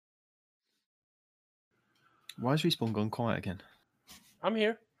Why has Respawn gone quiet again? I'm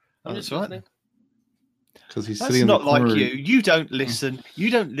here. I'm just listening. Because he's That's sitting in the not like corner. you. You don't listen. You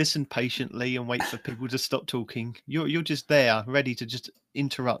don't listen patiently and wait for people to stop talking. You're just there, ready to just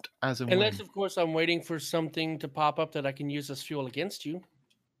interrupt as and Unless, when. of course, I'm waiting for something to pop up that I can use as fuel against you.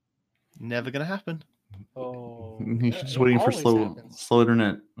 Never gonna happen. Oh, He's just waiting for slow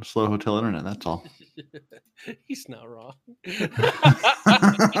internet, slow hotel internet. That's all. He's not wrong.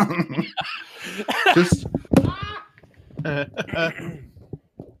 Just. And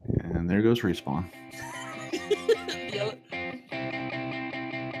there goes Respawn.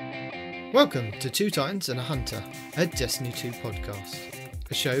 Welcome to Two Titans and a Hunter, a Destiny 2 podcast.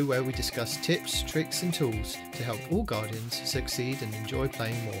 A show where we discuss tips, tricks and tools to help all Guardians succeed and enjoy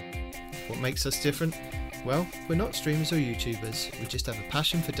playing more. What makes us different? Well, we're not streamers or YouTubers, we just have a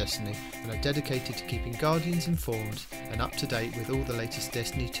passion for Destiny and are dedicated to keeping Guardians informed and up to date with all the latest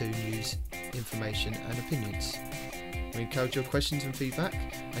Destiny 2 news, information and opinions. We encourage your questions and feedback,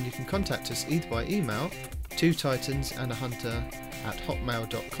 and you can contact us either by email,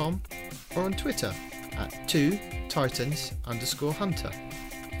 twotitansandahunter@hotmail.com, or on Twitter at 2titans_hunter.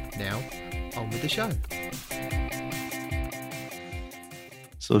 Now, on with the show.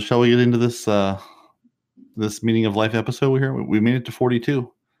 So shall we get into this this Meaning of Life episode here? We made it to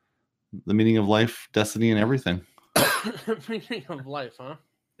 42. The meaning of life, destiny, and everything. Meaning of life, huh?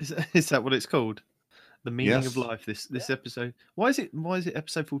 Is that what it's called? The meaning of Yes. life. This episode. Why is it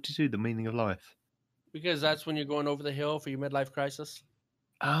episode 42? The meaning of life. Because that's when you're going over the hill for your midlife crisis.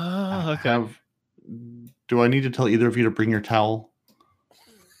 Ah, okay. Do I need to tell either of you to bring your towel?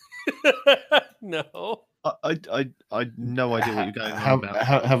 No. I no idea what you're going on about.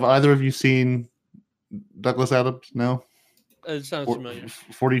 Have either of you seen Douglas Adams? No. It sounds familiar.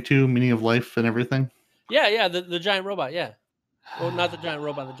 42, meaning of life and everything. Yeah, the giant robot. Yeah. Well, not the giant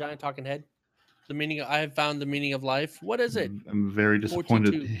robot, the giant talking head. The meaning. I have found the meaning of life. What is it? I'm very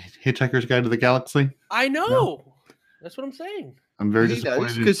disappointed. 42. Hitchhiker's Guide to the Galaxy. I know. No. That's what I'm saying. I'm very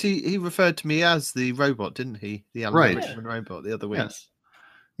disappointed because he referred to me as the robot, didn't he? The Alan Rickman robot the other week. Yes.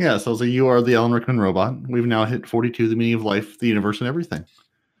 Yeah, so you are the Alan Rickman robot. We've now hit 42, the meaning of life, the universe, and everything.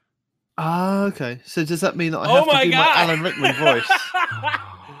 Ah, okay. So does that mean that I have to do my Alan Rickman voice?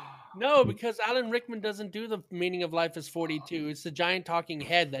 No, because Alan Rickman doesn't do the meaning of life as 42. It's the giant talking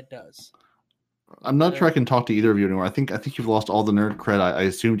head that does. I'm not sure I can talk to either of you anymore. I think you've lost all the nerd cred I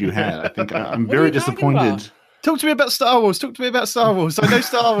assumed you had. I think I'm very disappointed. Talk to me about Star Wars. I know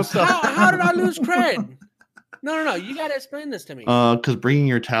Star Wars stuff. How did I lose cred? No. You got to explain this to me. Because bringing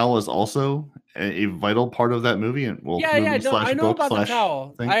your towel is also a vital part of that movie. And I know about the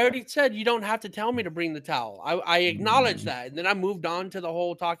towel. Thing. I already said you don't have to tell me to bring the towel. I acknowledge that. And then I moved on to the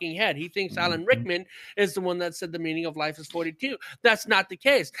whole talking head. He thinks Alan Rickman is the one that said the meaning of life is 42. That's not the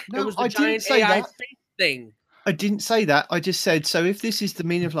case. No, it was the giant AI thing. I didn't say that. I just said, so if this is the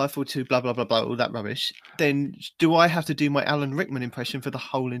meaning of life 42, blah, blah, blah, blah, all that rubbish, then do I have to do my Alan Rickman impression for the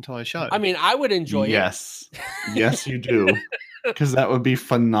whole entire show? I mean, I would enjoy it. Yes, you do. Because that would be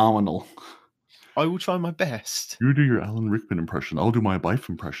phenomenal. I will try my best. You do your Alan Rickman impression. I'll do my Bife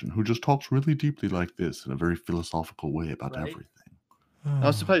impression, who just talks really deeply like this in a very philosophical way about everything.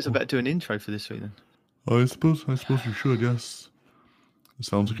 I suppose I better do an intro for this week then. I suppose you should, yes. It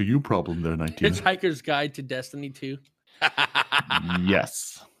sounds like a you problem there, 19. Hitchhiker's Guide to Destiny 2.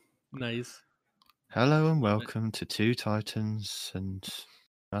 Yes. Nice. Hello and welcome to Two Titans and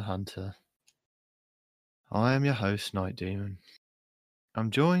a Hunter. I am your host, Night Demon.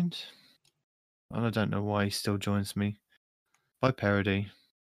 I'm joined, and I don't know why he still joins me, by Parody.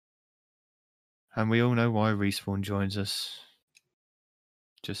 And we all know why Respawn joins us.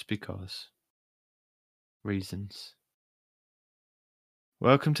 Just because. Reasons.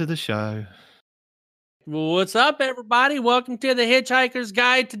 Welcome to the show. Well, what's up, everybody? Welcome to the Hitchhiker's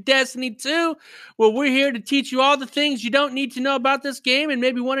Guide to Destiny 2, where we're here to teach you all the things you don't need to know about this game and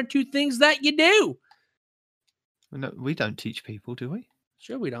maybe one or two things that you do. No, we don't teach people, do we?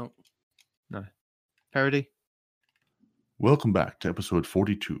 Sure we don't. No. Parody? Welcome back to episode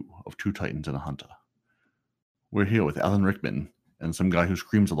 42 of Two Titans and a Hunter. We're here with Alan Rickman and some guy who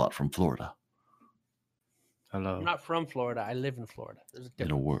screams a lot from Florida. Hello. I'm not from Florida. I live in Florida.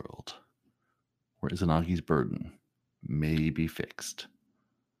 In a world where Izanagi's burden may be fixed.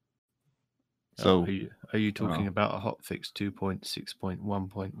 So, are you talking about a hotfix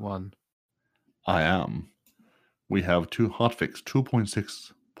 2.6.1.1? I am. We have two hotfix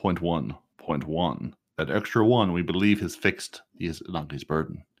 2.6.1.1. That extra one we believe has fixed the Izanagi's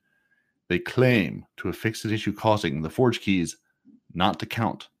burden. They claim to have fixed an issue causing the forge keys not to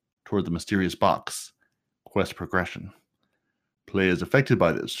count toward the mysterious box quest progression. Players affected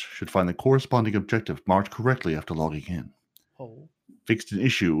by this should find the corresponding objective marked correctly after logging in. Oh. Fixed an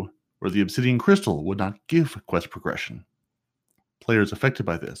issue where the obsidian crystal would not give quest progression. Players affected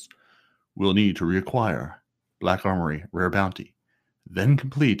by this will need to reacquire Black Armory Rare Bounty, then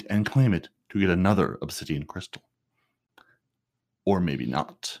complete and claim it to get another obsidian crystal. Or maybe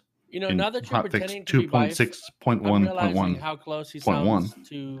not. You know, In now that you're hotfix pretending to be biased, I'm 2.6.1.1. realizing how close he Point sounds one.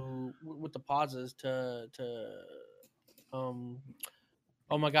 to with the pauses to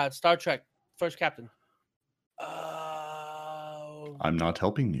oh my God, Star Trek First Captain. Oh, I'm not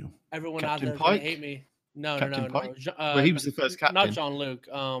helping you. everyone Captain out there is gonna Pike? hate me. No, Captain no. Pike? Je- Well, he was the first Not captain. Jean-Luc.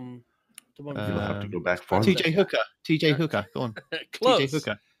 The one You'll before. have to go back Star farther. Trek. TJ Hooker. TJ Hooker. Go on. Close. TJ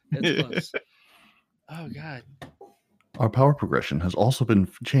Hooker. It's close. Oh God. Our power progression has also been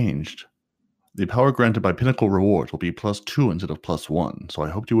changed. The power granted by Pinnacle rewards will be +2 instead of +1, so I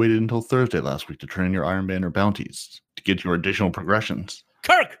hoped you waited until Thursday last week to turn in your Iron Banner bounties to get your additional progressions.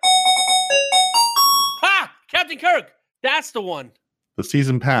 Kirk. Ha! Captain Kirk. That's the one. The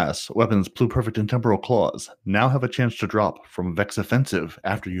Season Pass weapons Pluperfect and Temporal Claws now have a chance to drop from Vex Offensive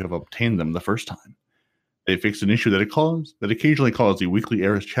after you have obtained them the first time. They fixed an issue that occasionally caused the weekly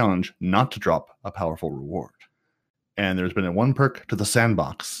Eris challenge not to drop a powerful reward. And there's been a one perk to the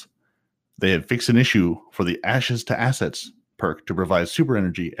Sandbox. They have fixed an issue for the Ashes to Assets perk to provide super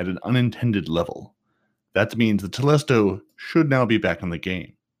energy at an unintended level. That means the Telesto should now be back in the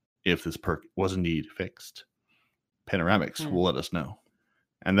game if this perk was indeed fixed. Panoramics will let us know.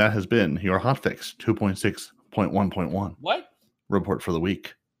 And that has been your hotfix 2.6.1.1 What? report for the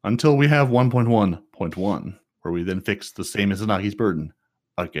week. Until we have 1.1.1, where we then fix the same Izanagi's burden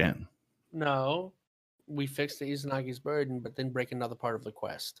again. No. We fixed the Izanagi's burden, but then break another part of the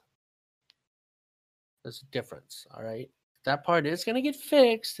quest. There's a difference, all right? That part is going to get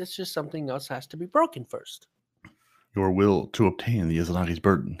fixed. It's just something else has to be broken first. Your will to obtain the Izanagi's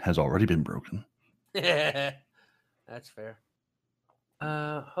burden has already been broken. That's fair.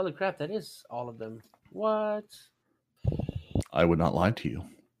 Holy crap, that is all of them. What? I would not lie to you.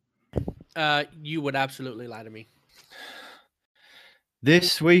 You would absolutely lie to me.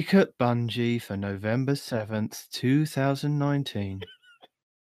 This week at Bungie for November 7th, 2019.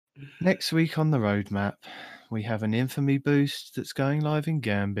 Next week on the roadmap, we have an infamy boost that's going live in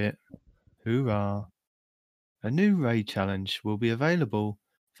Gambit. Hoorah! A new raid challenge will be available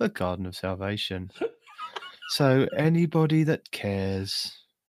for Garden of Salvation. So anybody that cares,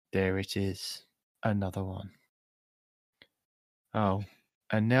 there it is. Another one. Oh,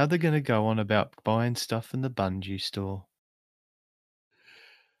 and now they're going to go on about buying stuff in the Bungie store.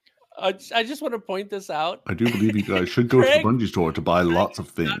 I just want to point this out. I do believe you guys should go to Craig- the Bungie store to buy lots of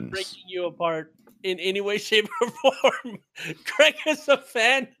Not things. breaking you apart in any way, shape, or form. Craig is a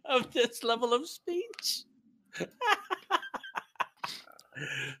fan of this level of speech.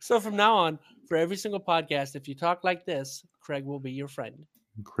 So from now on, for every single podcast, if you talk like this, Craig will be your friend.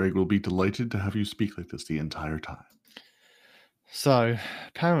 Craig will be delighted to have you speak like this the entire time. So,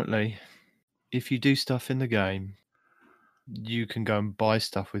 apparently, if you do stuff in the game, you can go and buy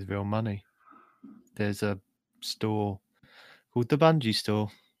stuff with real money. There's a store called the Bungie store.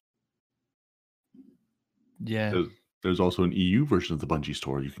 Yeah. There's also an EU version of the Bungie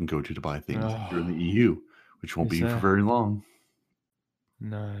store you can go to buy things if you're in the EU, which won't Is be there? for very long.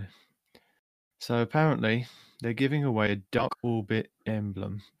 No. So apparently, they're giving away a Dark Orbit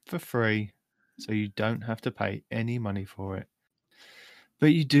emblem for free, so you don't have to pay any money for it.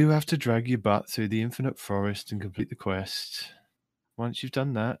 But you do have to drag your butt through the Infinite Forest and complete the quest. Once you've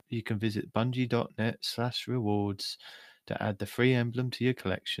done that, you can visit bungie.net/rewards to add the free emblem to your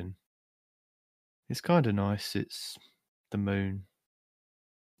collection. It's kind of nice. It's the moon.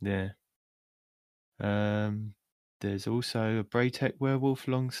 Yeah. There's also a Braytech Werewolf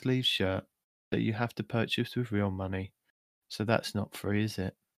long sleeve shirt that you have to purchase with real money. So that's not free, is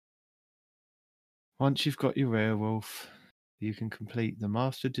it? Once you've got your werewolf, you can complete the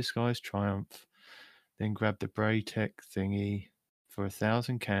Master Disguise Triumph, then grab the Braytech thingy for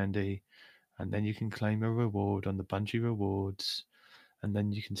 1,000 candy, and then you can claim a reward on the Bungie rewards, and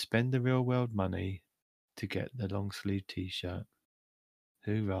then you can spend the real world money to get the long sleeve t-shirt.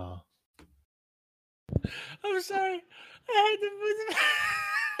 Hoorah. I'm sorry. I had to put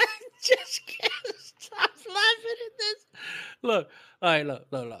I just can't stop laughing at this. Look, all right, look.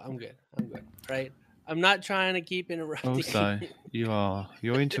 I'm good. Right? I'm not trying to keep interrupting. Also, you're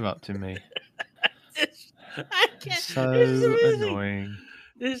interrupting me. I can't. So This is amazing. annoying.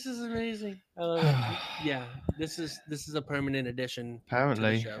 This is amazing. Yeah, this is a permanent addition.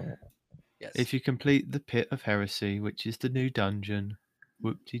 Apparently, to the show. Yes. if you complete the Pit of Heresy, which is the new dungeon,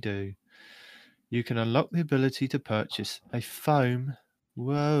 whoop-de-doo, you can unlock the ability to purchase a foam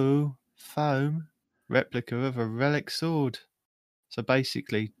replica of a relic sword. So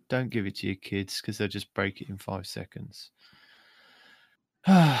basically, don't give it to your kids because they'll just break it in 5 seconds.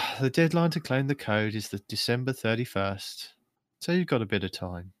 The deadline to claim the code is the December 31st. So you've got a bit of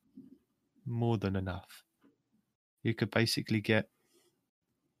time. More than enough. You could basically get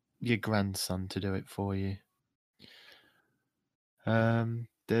your grandson to do it for you.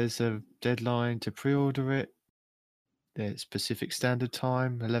 There's a deadline to pre-order it. There's Pacific Standard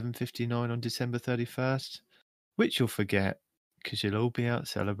Time, 11:59 on December 31st, which you'll forget because you'll all be out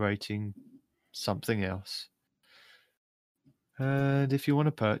celebrating something else. And if you want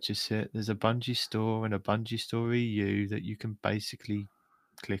to purchase it, there's a Bungie store and a Bungie store EU that you can basically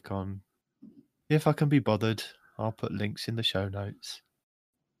click on. If I can be bothered, I'll put links in the show notes.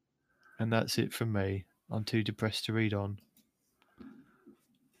 And that's it from me. I'm too depressed to read on.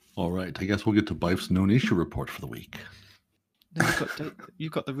 All right, I guess we'll get to Bife's known issue report for the week. No,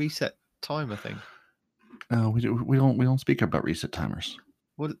 you've got the reset timer thing. No, we don't speak about reset timers.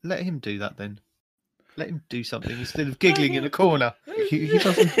 Well, let him do that then. Let him do something instead of giggling in a corner. He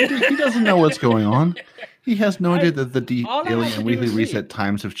doesn't know what's going on. He has no idea that the daily and weekly reset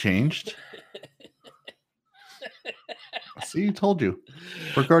times have changed. See, I told you.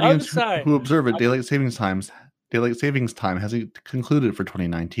 For Guardians who observe it, daylight savings time hasn't concluded for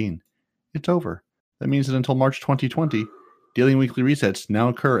 2019. It's over. That means that until March 2020, daily and weekly resets now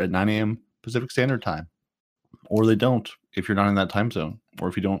occur at 9 a.m. Pacific Standard Time. Or they don't if you're not in that time zone. Or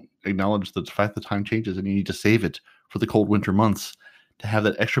if you don't acknowledge the fact that time changes and you need to save it for the cold winter months to have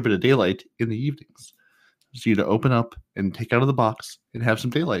that extra bit of daylight in the evenings. So you to open up and take out of the box and have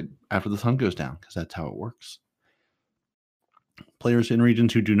some daylight after the sun goes down, because that's how it works. Players in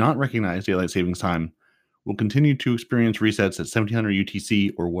regions who do not recognize daylight savings time will continue to experience resets at 1700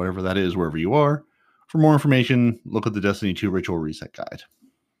 UTC or whatever that is, wherever you are. For more information, look at the Destiny 2 Ritual Reset Guide.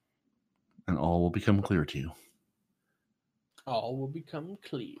 And all will become clear to you. All will become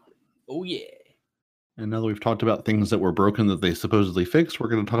clear. Oh, yeah. And now that we've talked about things that were broken that they supposedly fixed, we're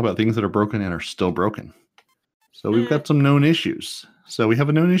going to talk about things that are broken and are still broken. So we've got some known issues. So we have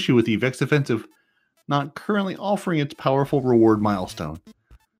a known issue with the Vex Offensive not currently offering its powerful reward milestone.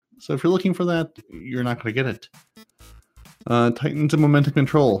 So if you're looking for that, you're not going to get it. Titans and Momentum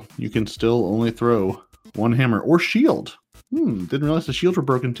Control. You can still only throw one hammer or shield. Didn't realize the shields were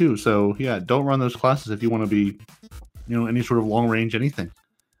broken too. So yeah, don't run those classes if you want to be, any sort of long range anything.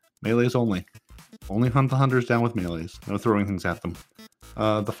 Melees only. Only hunt the hunters down with melees. No throwing things at them.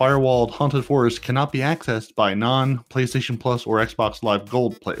 The firewalled Haunted Forest cannot be accessed by non-PlayStation Plus or Xbox Live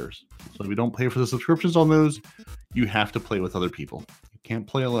Gold players. So if you don't pay for the subscriptions on those, you have to play with other people. You can't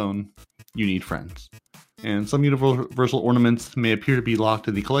play alone. You need friends. And some universal ornaments may appear to be locked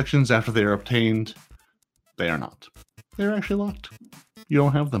in the collections after they are obtained. They are not. They're actually locked. You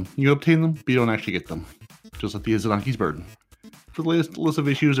don't have them. You obtain them, but you don't actually get them. Just like the Izanaki's burden. For the latest list of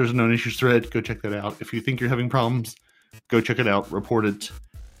issues, there's a known issues thread. Go check that out. If you think you're having problems, go check it out. Report it.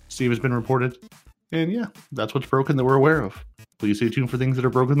 See if it's been reported. And yeah, that's what's broken that we're aware of. Please stay tuned for things that are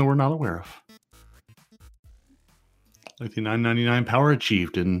broken that we're not aware of. Like the 999 power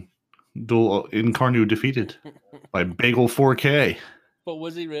achieved in Duel Incarnu defeated by Bagel 4K. But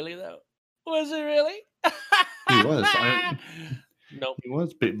was he really, though? Was he really? He was. Nope. He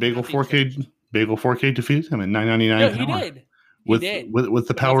was. Bagel 4K. Bagel 4K defeated him at 999 power. He did. With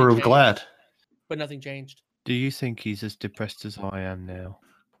the power of Glad. But nothing changed. Do you think he's as depressed as I am now?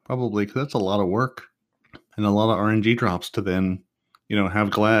 Probably, because that's a lot of work and a lot of RNG drops to then, have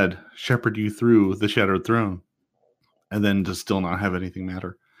Glad shepherd you through the Shattered Throne, and then to still not have anything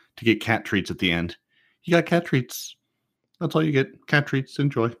matter. To get cat treats at the end, you got cat treats. That's all you get. Cat treats.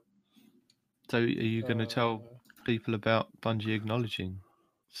 Enjoy. So, are you going to tell people about Bungie acknowledging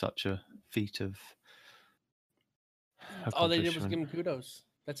such a feat of? All they did was give him kudos.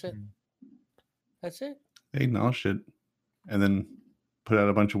 That's it. That's it. They acknowledged it, and then put out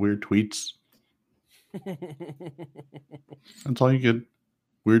a bunch of weird tweets. That's all you get.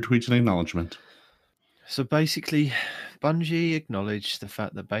 Weird tweets and acknowledgement. So basically, Bungie acknowledged the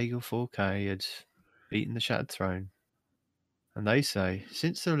fact that Bagel 4K had beaten the Shattered Throne. And they say,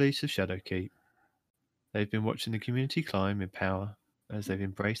 since the release of Shadowkeep, they've been watching the community climb in power as they've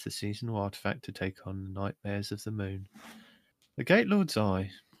embraced the seasonal artifact to take on the nightmares of the moon. The Gate Lord's Eye,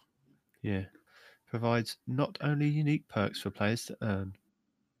 provides not only unique perks for players to earn,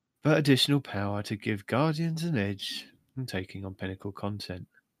 but additional power to give Guardians an edge in taking on Pinnacle content.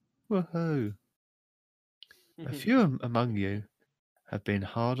 Woohoo! A few among you have been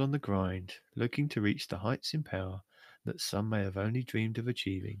hard on the grind, looking to reach the heights in power that some may have only dreamed of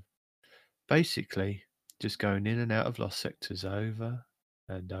achieving. basically just going in and out of lost sectors over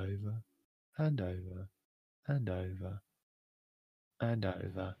and over and over and over and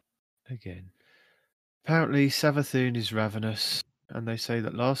over again. Apparently, Savathûn is ravenous, and they say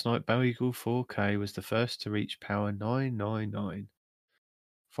that last night Bow Eagle 4K was the first to reach power 999.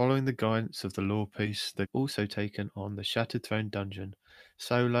 Following the guidance of the Lore Piece, they've also taken on the Shattered Throne dungeon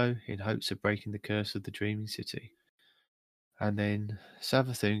solo in hopes of breaking the curse of the Dreaming City. And then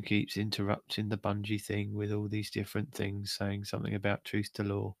Savathûn keeps interrupting the Bungie thing with all these different things, saying something about truth to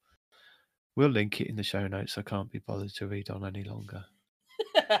lore. We'll link it in the show notes. I can't be bothered to read on any longer.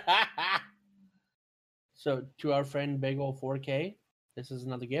 So, to our friend Big Ol 4K, this is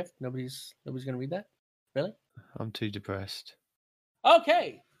another gift. Nobody's gonna read that? Really? I'm too depressed.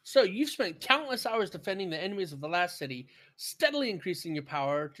 Okay, so you've spent countless hours defending the enemies of the last city, steadily increasing your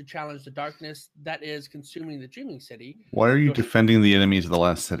power to challenge the darkness that is consuming the Dreaming City. Why are you defending the enemies of the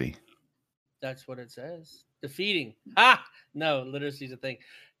last city? That's what it says. Defeating. Ha! No, literacy is a thing.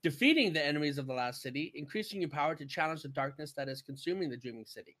 Defeating the enemies of the last city, increasing your power to challenge the darkness that is consuming the Dreaming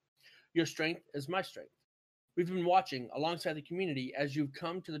City. Your strength is my strength. We've been watching alongside the community as you've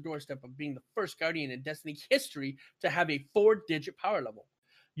come to the doorstep of being the first Guardian in Destiny history to have a 4-digit power level.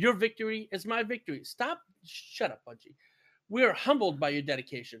 Your victory is my victory. Shut up, Bungie. We are humbled by your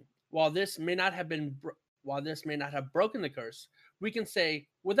dedication. While this may not have broken the curse, we can say,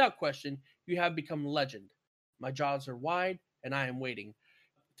 without question, you have become legend. My jaws are wide, and I am waiting.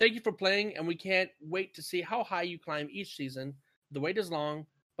 Thank you for playing, and we can't wait to see how high you climb each season. The wait is long,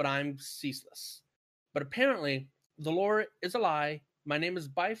 but I'm ceaseless. But apparently, the lore is a lie. My name is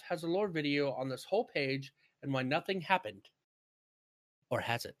Bife has a lore video on this whole page, and why nothing happened. Or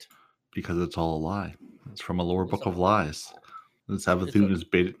has it? Because it's all a lie. It's from a lore book of lies. Savathûn has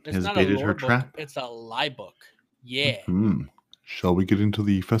baited her trap. It's a lie book. Yeah. Mm-hmm. Shall we get into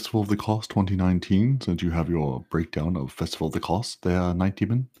the Festival of the Cost 2019, since you have your breakdown of Festival of the Cost there, Night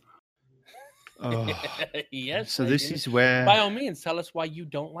Demon? Oh. Yes. So this is where... By all means, tell us why you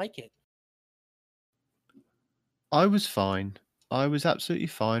don't like it. I was fine. I was absolutely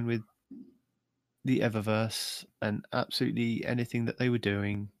fine with the Eververse and absolutely anything that they were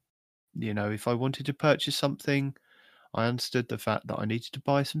doing. You know, if I wanted to purchase something, I understood the fact that I needed to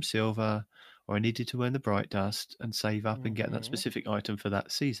buy some silver or I needed to earn the Bright Dust and save up and get that specific item for that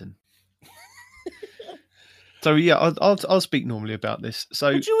season. So yeah, I'll speak normally about this.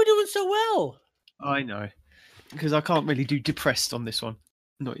 So, but you were doing so well. I know, because I can't really do depressed on this one.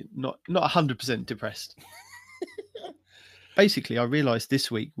 Not 100% depressed. Basically, I realised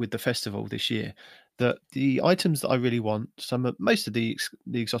this week with the festival this year that the items that I really want, most of the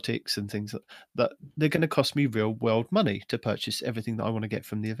exotics and things that they're going to cost me real world money to purchase everything that I want to get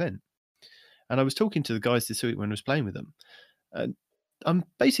from the event. And I was talking to the guys this week when I was playing with them, and I'm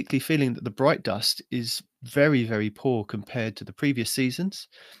basically feeling that the Bright Dust is very, very poor compared to the previous seasons.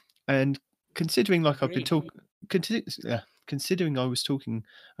 And considering, like I've been talking, considering I was talking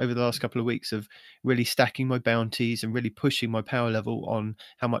over the last couple of weeks of really stacking my bounties and really pushing my power level on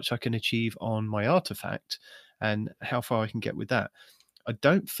how much I can achieve on my artifact and how far I can get with that, I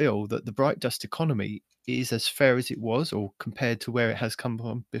don't feel that the Bright Dust economy is as fair as it was or compared to where it has come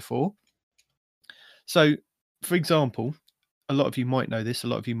from before. So, for example, a lot of you might know this, a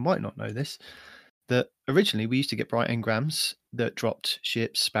lot of you might not know this, that originally we used to get bright engrams that dropped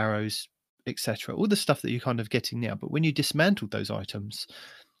ships, sparrows, etc., all the stuff that you're kind of getting now. But when you dismantled those items,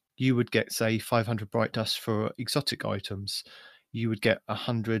 you would get, say, 500 bright dust for exotic items. You would get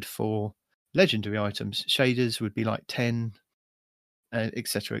 100 for legendary items. Shaders would be like 10,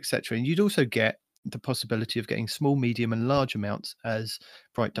 etc., etc. And you'd also get the possibility of getting small, medium, and large amounts as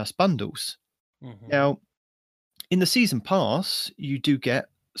bright dust bundles. Mm-hmm. Now, in the season pass, you do get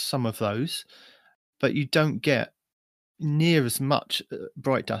some of those, but you don't get near as much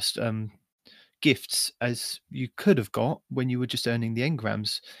bright dust gifts as you could have got when you were just earning the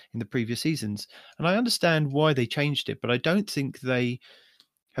engrams in the previous seasons. And I understand why they changed it, but I don't think they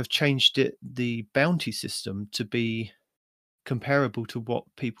have changed the bounty system to be comparable to what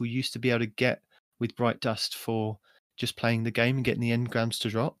people used to be able to get with bright dust for just playing the game and getting the engrams to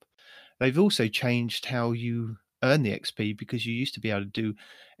drop. They've also changed how you earn the XP, because you used to be able to do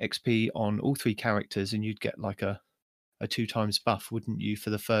XP on all 3 characters and you'd get like a 2 times buff, wouldn't you,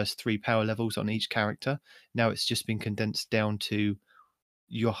 for the first 3 power levels on each character. Now it's just been condensed down to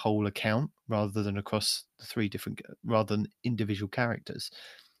your whole account rather than across the 3 different, rather than individual characters.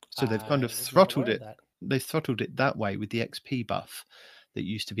 So they've kind of throttled it. They've throttled it that way with the XP buff that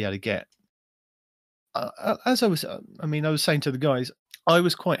you used to be able to get. As I was saying to the guys, I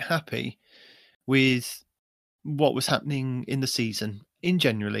was quite happy with what was happening in the season in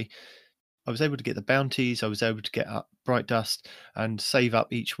generally. I was able to get the bounties. I was able to get up Bright Dust and save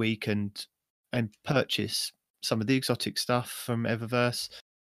up each week and purchase some of the exotic stuff from Eververse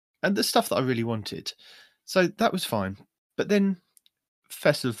and the stuff that I really wanted. So that was fine. But then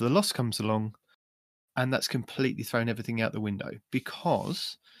Festival of the Lost comes along, and that's completely thrown everything out the window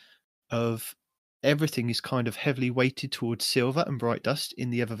because of everything is kind of heavily weighted towards silver and Bright Dust in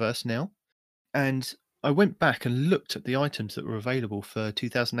the Eververse now. And I went back and looked at the items that were available for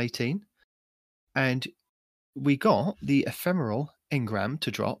 2018, and we got the ephemeral engram to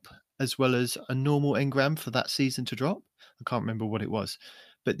drop, as well as a normal engram for that season to drop. I can't remember what it was,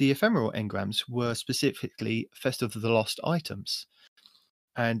 but the ephemeral engrams were specifically Festival of the Lost items.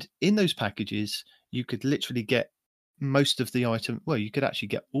 And in those packages, you could literally get most of the item. Well, you could actually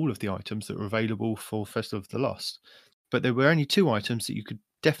get all of the items that were available for Festival of the Lost. But there were only 2 items that you could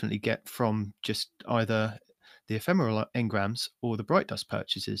definitely get from just either the ephemeral engrams or the Bright Dust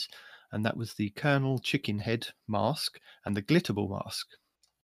purchases. And that was the Colonel Chicken Head mask and the Glitterball mask.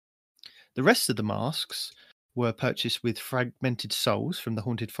 The rest of the masks were purchased with fragmented souls from the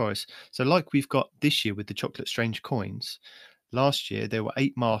Haunted Forest. So like we've got this year with the Chocolate Strange coins, last year there were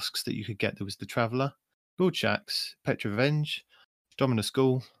 8 masks that you could get. There was the Traveller, Lord Shax, Petra Revenge, Dominus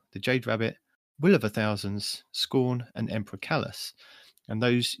Ghoul, the Jade Rabbit, Will of a Thousands, Scorn, and Emperor Callus. And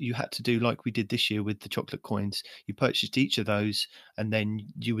those you had to do like we did this year with the chocolate coins. You purchased each of those, and then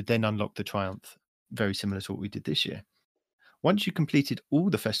you would then unlock the Triumph, very similar to what we did this year. Once you completed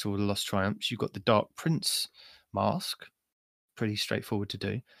all the Festival of the Lost Triumphs, you got the Dark Prince mask, pretty straightforward to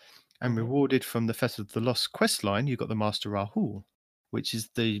do. And rewarded from the Festival of the Lost quest line, you got the Master Rahul, which is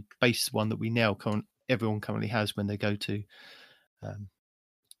the base one that we now everyone currently has when they go to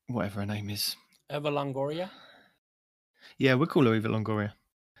whatever her name is. Eva Longoria? Yeah, we'll call her Eva Longoria.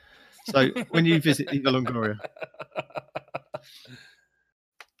 So when you visit Eva Longoria.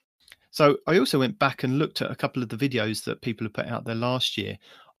 So I also went back and looked at a couple of the videos that people had put out there last year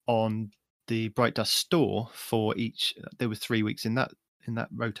on the Bright Dust store for each. There were 3 weeks in that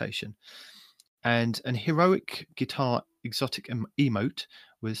rotation. And an heroic guitar exotic emote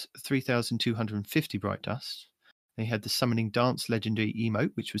was 3,250 Bright Dust. They had the Summoning Dance legendary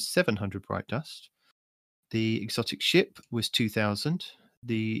emote, which was 700 Bright Dust. The exotic ship was 2,000.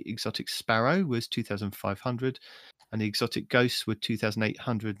 The exotic sparrow was 2,500. And the exotic ghosts were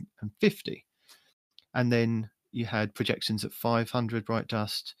 2,850. And then you had projections at 500 Bright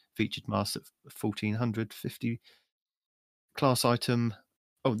Dust, featured masks at 1,450. Class item.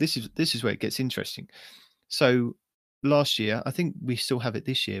 Oh, this is where it gets interesting. So last year, I think we still have it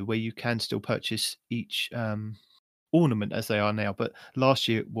this year, where you can still purchase each ornament as they are now. But last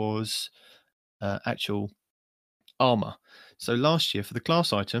year it was actual armor. So last year for the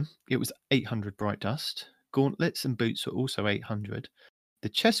class item, it was 800 Bright Dust. Gauntlets and boots were also 800. The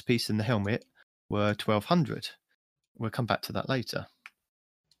chest piece and the helmet were 1,200. We'll come back to that later.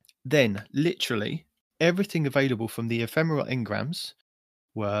 Then, literally, everything available from the ephemeral engrams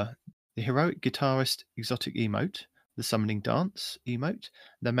were the Heroic Guitarist exotic emote, the Summoning Dance emote,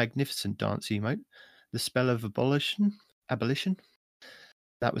 the Magnificent Dance emote, the Spell of Abolition.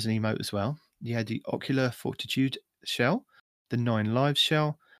 That was an emote as well. You had the Ocular Fortitude shell, the 9 Lives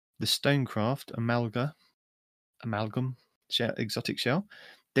shell, the Stonecraft Amalgam shell, exotic shell.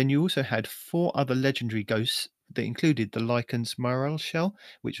 Then you also had 4 other legendary ghosts that included the Lycan's Morel shell,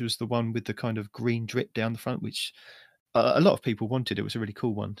 which was the one with the kind of green drip down the front, which a lot of people wanted. It was a really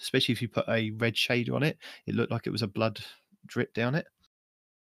cool one, especially if you put a red shade on it. It looked like it was a blood drip down it.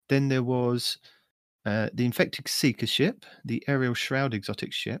 Then there was the Infected Seeker ship, the Aerial Shroud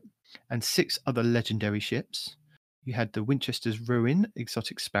exotic ship, and 6 other legendary ships. You had the Winchester's Ruin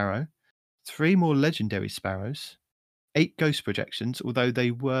exotic sparrow, 3 more legendary sparrows, 8 ghost projections, although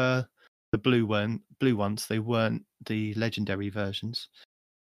they were the blue ones, they weren't the legendary versions.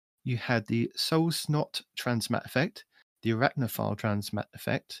 You had the Soul Snot Transmat effect, the Arachnophile Transmat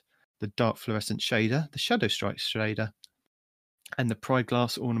effect, the Dark Fluorescent shader, the Shadow Strike shader, and the Pride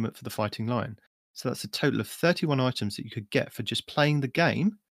Glass ornament for the Fighting Lion. So that's a total of 31 items that you could get for just playing the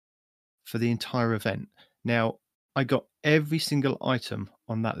game for the entire event. Now, I got every single item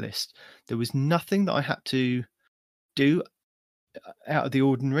on that list. There was nothing that I had to do out of the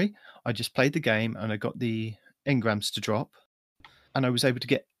ordinary. I just played the game and I got the engrams to drop, and I was able to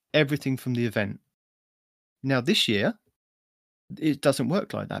get everything from the event. Now, this year, it doesn't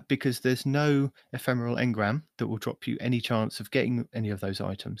work like that because there's no ephemeral engram that will drop you any chance of getting any of those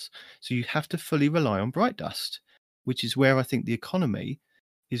items. So you have to fully rely on Bright Dust, which is where I think the economy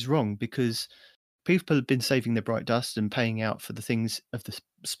is wrong, because people have been saving their Bright Dust and paying out for the things of the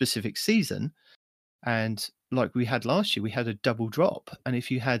specific season, and like we had last year, we had a double drop. And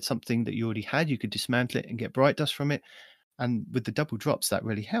if you had something that you already had, you could dismantle it and get Bright Dust from it. And with the double drops, that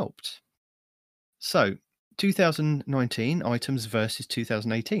really helped. So 2019 items versus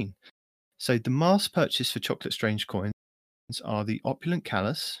 2018. So the mass purchase for Chocolate Strange coins are the Opulent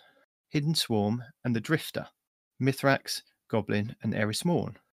Callus, Hidden Swarm, and the Drifter, Mithrax, Goblin, and Eris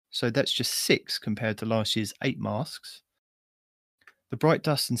Morn. So that's just 6 compared to last year's 8 masks. The Bright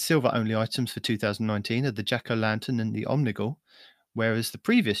Dust and Silver only items for 2019 are the Jack-O-Lantern and the Omnigul, whereas the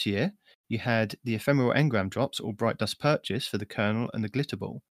previous year you had the Ephemeral Engram drops or Bright Dust purchase for the Colonel and the Glitter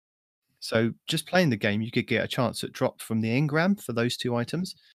Ball. So just playing the game, you could get a chance at drop from the engram for those 2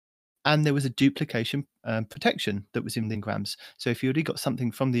 items. And there was a duplication protection that was in the engrams. So if you already got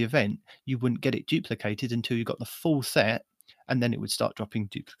something from the event, you wouldn't get it duplicated until you got the full set, and then it would start dropping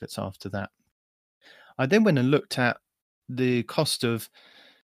duplicates after that. I then went and looked at the cost of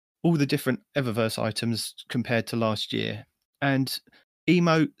all the different Eververse items compared to last year. And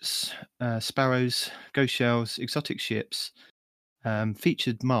emotes, sparrows, ghost shells, exotic ships,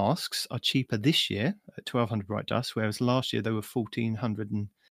 featured masks are cheaper this year at 1,200 Bright Dust, whereas last year they were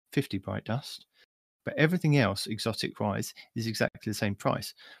 1,450 Bright Dust. But everything else, exotic-wise, is exactly the same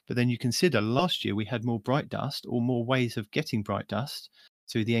price. But then you consider last year we had more Bright Dust or more ways of getting Bright Dust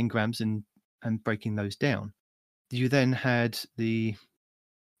through the engrams and breaking those down. You then had the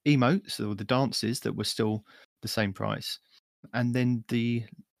emotes or the dances that were still the same price. And then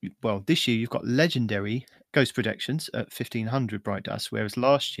this year you've got legendary ghost projections at 1,500 Bright Dust, whereas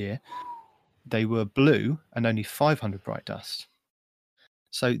last year they were blue and only 500 Bright Dust.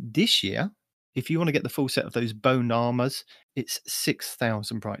 So this year, if you want to get the full set of those bone armors, it's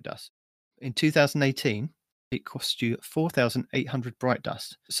 6,000 Bright Dust. In 2018, it cost you 4,800 Bright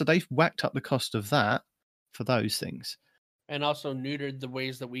Dust. So they've whacked up the cost of that for those things. And also neutered the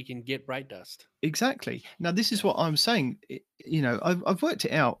ways that we can get Bright Dust. Exactly. Now, this is what I'm saying. I've worked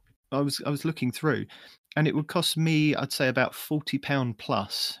it out. I was looking through, and it would cost me, I'd say, about £40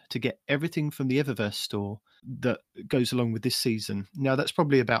 plus to get everything from the Eververse store that goes along with this season. Now, that's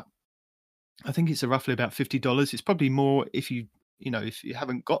probably I think it's roughly about $50. It's probably more if you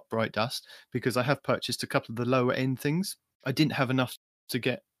haven't got Bright Dust, because I have purchased a couple of the lower end things. I didn't have enough to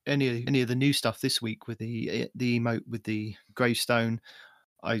get any of the new stuff this week with the emote with the gravestone.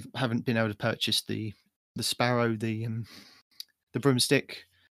 I haven't been able to purchase the sparrow, the broomstick,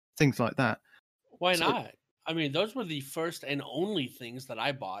 things like that. Why not? I mean, those were the first and only things that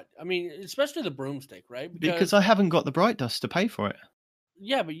I bought. I mean, especially the broomstick, right? Because I haven't got the Bright Dust to pay for it.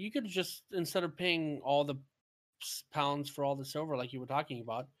 Yeah, but you could just, instead of paying all the pounds for all the silver like you were talking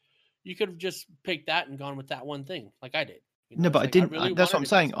about, you could have just picked that and gone with that one thing like I did. No, but I didn't. That's what I'm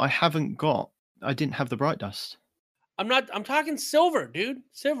saying. I didn't have the Bright Dust. I'm talking silver, dude.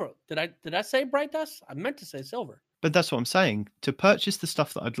 Silver. Did I say Bright Dust? I meant to say silver. But that's what I'm saying. To purchase the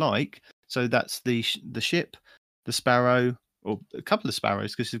stuff that I'd like, so that's the ship, the sparrow, or a couple of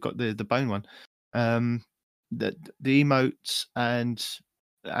sparrows, because you've got the bone one, the emotes and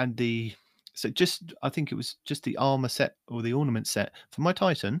the I think it was just the armor set or the ornament set for my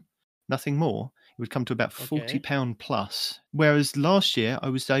Titan, nothing more. It would come to about £40 plus. Whereas last year I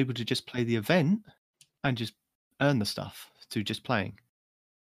was able to just play the event and just earn the stuff through just playing.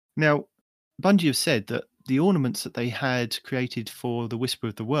 Now, Bungie have said that the ornaments that they had created for the Whisper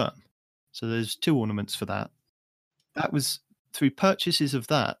of the Worm, so there's 2 ornaments for that. That was through purchases of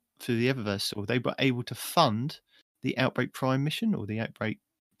that through the Eververse store. They were able to fund the Outbreak Prime mission or the Outbreak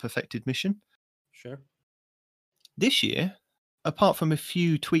Perfected mission. Sure. This year, apart from a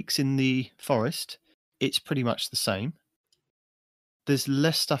few tweaks in the forest, it's pretty much the same. There's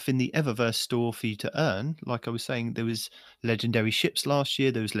less stuff in the Eververse store for you to earn. Like I was saying, there was legendary ships last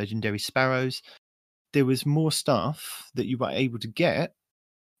year. There was legendary sparrows. There was more stuff that you were able to get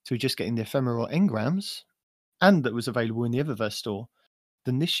through just getting the ephemeral engrams, and that was available in the Eververse store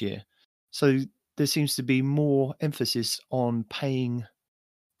than this year. So there seems to be more emphasis on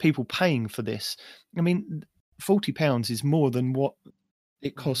people paying for this. I mean, £40 is more than what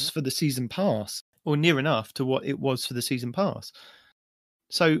it costs for the season pass, or near enough to what it was for the season pass.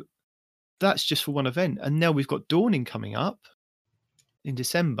 So that's just for one event. And now we've got Dawning coming up in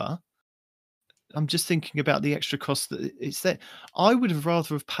December. I'm just thinking about the extra cost that it's there. I would have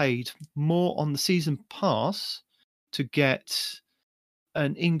rather have paid more on the season pass to get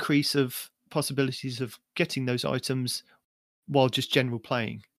an increase of possibilities of getting those items while just general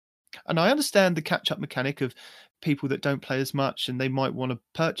playing. And I understand the catch-up mechanic of people that don't play as much and they might want to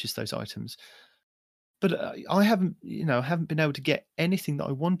purchase those items. But I haven't been able to get anything that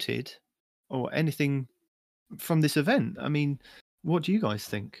I wanted or anything from this event. I mean, what do you guys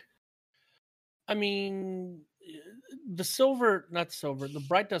think? I mean, the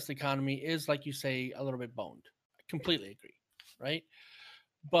Bright Dust economy is, like you say, a little bit boned. I completely agree, right?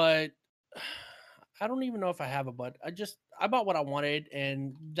 But I don't even know if I have a but. I bought what I wanted,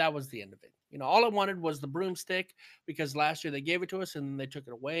 and that was the end of it. All I wanted was the broomstick, because last year they gave it to us and then they took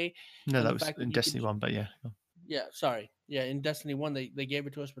it away. No, And that was in Destiny 1, but yeah. Yeah, sorry. Yeah, in Destiny 1, they gave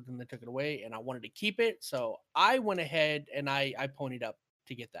it to us, but then they took it away, and I wanted to keep it. So I went ahead and I ponied up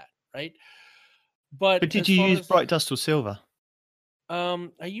to get that, right? But did you use Bright Dust or Silver? I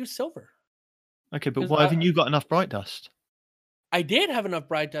used Silver. Okay, but why haven't you got enough Bright Dust? I did have enough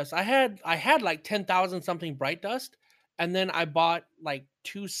Bright Dust. I had like 10,000 something Bright Dust, and then I bought like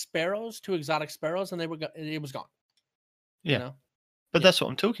two exotic sparrows, and it was gone. Yeah. But that's what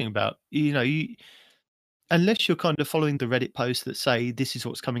I'm talking about. Unless you're kind of following the Reddit posts that say this is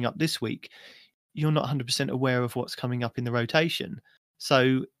what's coming up this week, you're not 100% aware of what's coming up in the rotation.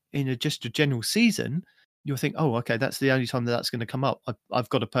 So in just a general season, you'll think, oh, okay, that's the only time that's going to come up. I've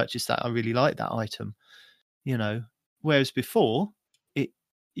got to purchase that. I really like that item, Whereas before,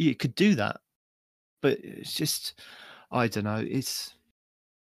 you could do that. But it's just, I don't know, it's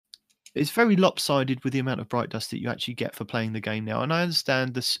very lopsided with the amount of Bright Dust that you actually get for playing the game now. And I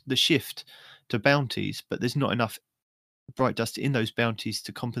understand the shift to bounties, but there's not enough Bright Dust in those bounties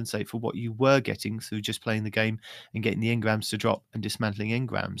to compensate for what you were getting through just playing the game and getting the engrams to drop and dismantling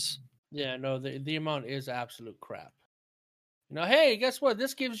engrams. Yeah, no, the amount is absolute crap. Hey, guess what?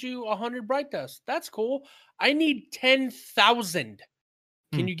 This gives you 100 Bright Dust. That's cool. I need 10,000.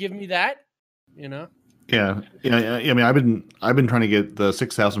 Can you give me that? Yeah. I mean, I've been trying to get the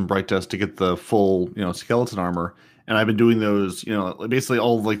 6,000 Bright Dust to get the full, skeleton armor, and I've been doing those, basically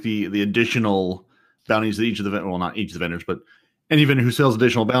all of, like the additional bounties that each of the well, not each of the vendors, but any vendor who sells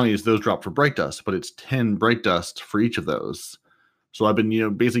additional bounties, those drop for Bright Dust, but it's 10 Bright Dust for each of those. So I've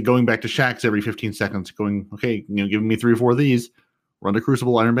been, basically going back to Shacks every 15 seconds, going, okay, giving me 3 or 4 of these, run to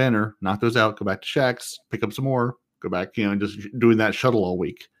Crucible, Iron Banner, knock those out, go back to Shacks, pick up some more, go back, just doing that shuttle all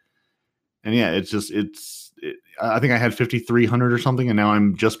week. And yeah, I think I had 5,300 or something, and now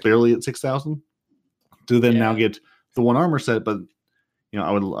I'm just barely at 6,000. To then now get the one armor set, but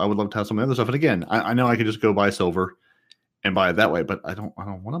I would love to have some of the other stuff. And again, I know I could just go buy silver and buy it that way, but I don't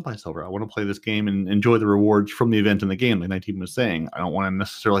want to buy silver. I want to play this game and enjoy the rewards from the event in the game, like 19 was saying. I don't want to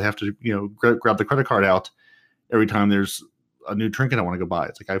necessarily have to grab the credit card out every time there's a new trinket I want to go buy.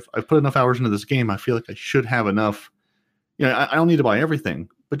 It's like I've put enough hours into this game. I feel like I should have enough. I don't need to buy everything,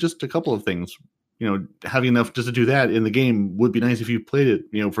 but just a couple of things. Having enough just to do that in the game would be nice if you played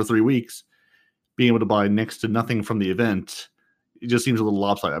it, for 3 weeks. Being able to buy next to nothing from the event, it just seems a little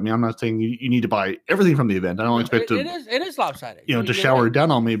lopsided. I mean, I'm not saying you need to buy everything from the event. I don't expect it is lopsided. To shower it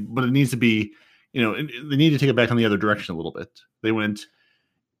down on me, but it needs to be, they need to take it back on the other direction a little bit. They went,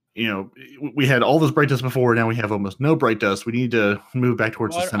 we had all this Bright Dust before. Now we have almost no Bright Dust. We need to move back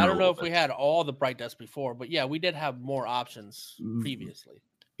towards the center. I don't know if we had all the Bright Dust before, but yeah, we did have more options previously.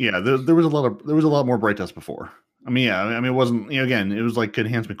 Yeah, there was a lot more Bright Dust before. I mean, it wasn't, again, it was like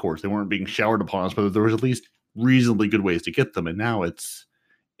enhancement cores. They weren't being showered upon us, but there was at least reasonably good ways to get them. And now it's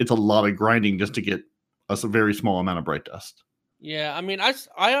a lot of grinding just to get us a very small amount of Bright Dust. Yeah, I mean,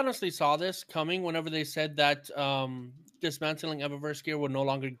 I honestly saw this coming whenever they said that dismantling Eververse gear will no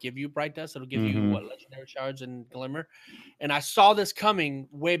longer give you Bright Dust. It'll give you legendary shards and glimmer. And I saw this coming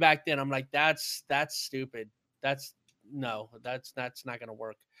way back then. I'm like, that's stupid. That's not going to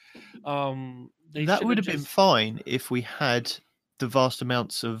work. That would have been fine if we had the vast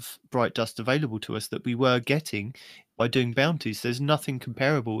amounts of Bright Dust available to us that we were getting by doing bounties. There's nothing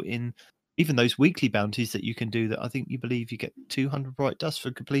comparable in even those weekly bounties that you can do that I think you believe you get 200 Bright Dust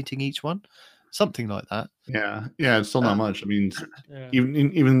for completing each one. Something like that. Yeah, it's still not much. I mean,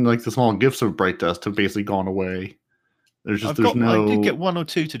 even like the small gifts of Bright Dust have basically gone away. I did get 1 or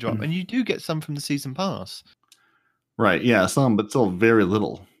 2 to drop, and you do get some from the season pass. Right, yeah, some, but still very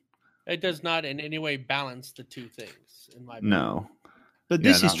little. It does not in any way balance the two things, in my opinion. No. But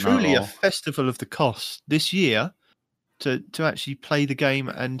this is truly a festival of the cost this year to actually play the game.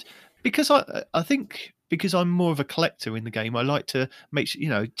 And because I think because I'm more of a collector in the game, I like to make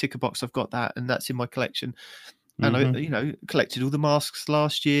sure, tick a box, I've got that, and that's in my collection. And I collected all the masks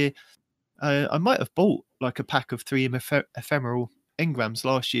last year. I might have bought like a pack of 3 ephemeral engrams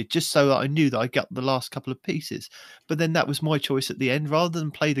last year just so that I knew that I got the last couple of pieces. But then that was my choice at the end. Rather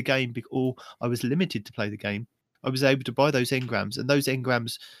than play the game or I was limited to play the game, I was able to buy those engrams, and those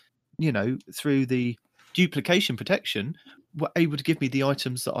engrams, through the duplication protection, were able to give me the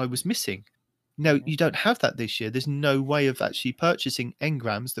items that I was missing. Now, you don't have that this year. There's no way of actually purchasing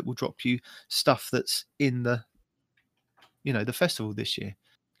engrams that will drop you stuff that's in the, the festival this year.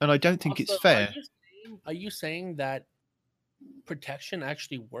 and I don't think Also, it's fair. Are you saying that protection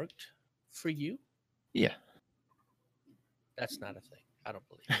actually worked for you? Yeah. That's not a thing. I don't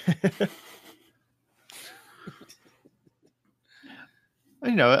believe it.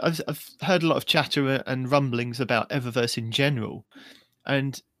 You know, I've heard a lot of chatter and rumblings about Eververse in general,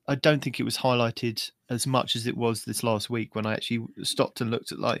 and I don't think it was highlighted as much as it was this last week when I actually stopped and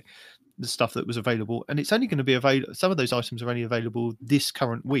looked at like the stuff that was available. And it's only going to be available. Some of those items are only available this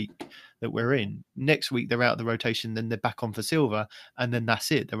current week that we're in. Next week they're out of the rotation, then they're back on for silver, and then that's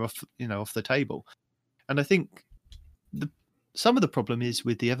it. They're off, off the table. And I think some of the problem is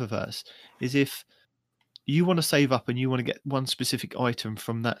with the Eververse is if you want to save up and you want to get one specific item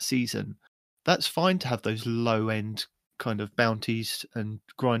from that season, that's fine to have those low end kind of bounties and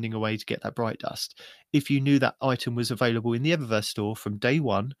grinding away to get that bright dust. If you knew that item was available in the Eververse store from day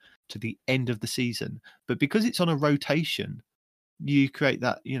one to the end of the season, but because it's on a rotation, you create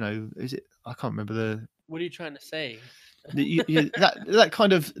that, is it? I can't remember the. What are you trying to say? That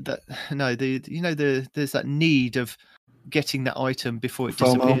kind of that. No, there's that need of getting that item before it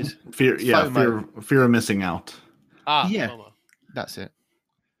disappears. Fear of missing out. Yeah, FOMO. That's it.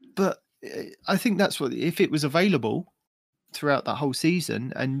 But I think that's what, if it was available throughout that whole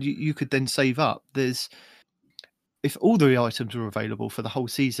season and you could then save up, if all the items were available for the whole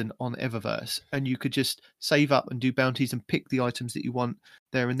season on Eververse and you could just save up and do bounties and pick the items that you want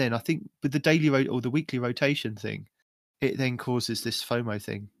there and then, I think with the daily or the weekly rotation thing, it then causes this FOMO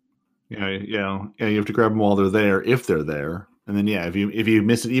thing. Yeah. You have to grab them while they're there, if they're there, and then if you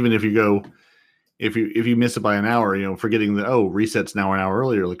miss it, even if you go, if you miss it by an hour, forgetting that resets now an hour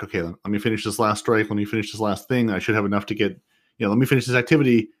earlier. Like, okay, let me finish this last strike. Let me finish this last thing. I should have enough to get. Let me finish this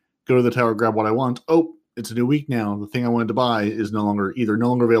activity. Go to the tower, grab what I want. Oh, it's a new week now. The thing I wanted to buy is no longer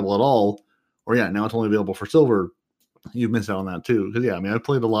available at all, or now it's only available for silver. You've missed out on that too. Because I've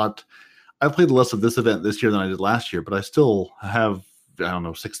played a lot. I've played less of this event this year than I did last year, but I still have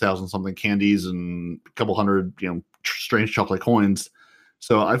 6,000 something candies and a couple hundred strange chocolate coins.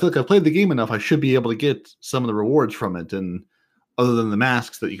 So I feel like I've played the game enough. I should be able to get some of the rewards from it. And other than the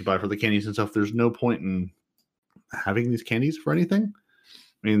masks that you can buy for the candies and stuff, there's no point in having these candies for anything.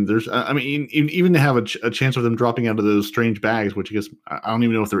 I mean, even to have a chance of them dropping out of those strange bags, which I guess I don't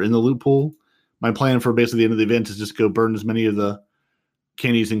even know if they're in the loot pool. My plan for basically the end of the event is just go burn as many of the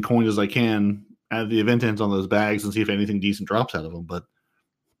candies and coins as I can at the event ends on those bags and see if anything decent drops out of them. But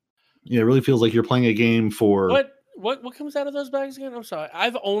it really feels like you're playing a game for what comes out of those bags again? I'm sorry,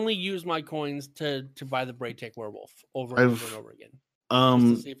 I've only used my coins to buy the Braytech Werewolf over and over again.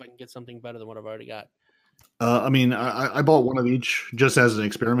 Just to see if I can get something better than what I've already got. I bought one of each just as an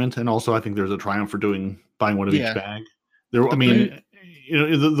experiment, and also I think there's a triumph for buying one of each bag.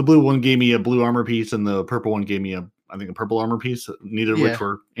 The blue one gave me a blue armor piece, and the purple one gave me a purple armor piece. Neither of which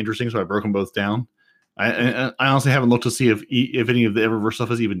were interesting, so I broke them both down. I honestly haven't looked to see if any of the Eververse stuff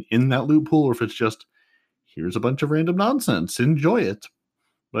is even in that loot pool, or if it's just here's a bunch of random nonsense. Enjoy it.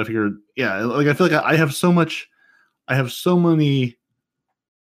 But I figured, I feel like I have so much. I have so many.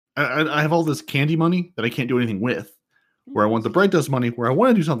 I have all this candy money that I can't do anything with. Where I want the bright dust money, where I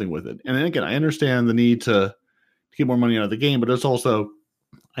want to do something with it. And then again, I understand the need to get more money out of the game, but it's also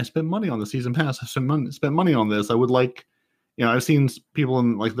I spent money on the season pass. I spent money on this. I would like, I've seen people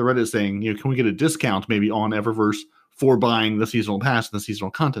in like the Reddit saying, can we get a discount maybe on Eververse for buying the seasonal pass and the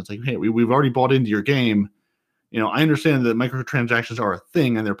seasonal content? It's like, hey, we've already bought into your game. I understand that microtransactions are a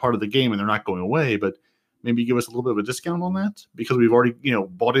thing and they're part of the game and they're not going away, but maybe give us a little bit of a discount on that because we've already,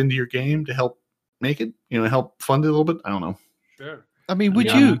 bought into your game to help make it, help fund it a little bit. I don't know. Sure. I mean,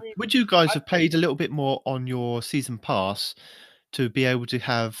 would you guys have paid a little bit more on your season pass to be able to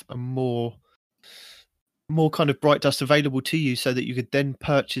have a more kind of bright dust available to you so that you could then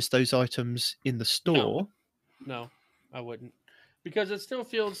purchase those items in the store? No, I wouldn't, because it still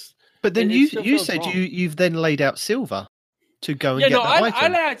feels. But then you said you've then laid out silver to go and get that item. I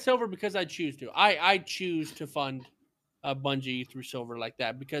lay out silver because I choose to. I choose to fund Bungie through silver like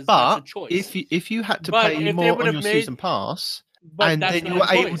that because that's a choice. If you had to pay more on your season pass, and then you were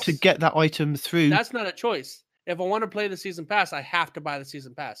able to get that item through, that's not a choice. If I want to play the season pass, I have to buy the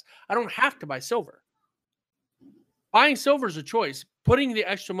season pass. I don't have to buy silver. Buying silver is a choice. Putting the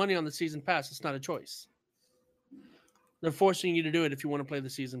extra money on the season pass, it's not a choice. They're forcing you to do it if you want to play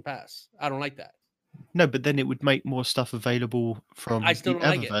the season pass. I don't like that. No, but then it would make more stuff available from the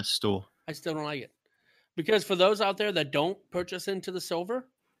Eververse store. I still don't like it. Because for those out there that don't purchase into the silver,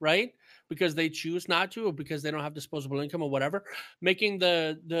 right? Because they choose not to, or because they don't have disposable income or whatever, making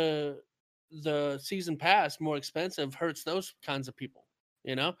the season pass more expensive hurts those kinds of people,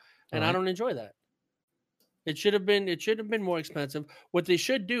 And I don't enjoy that. It should have been more expensive. What they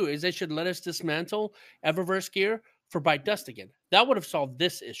should do is they should let us dismantle Eververse gear for Bright Dust again. That would have solved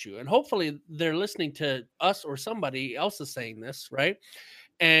this issue. And hopefully they're listening to us or somebody else is saying this, right?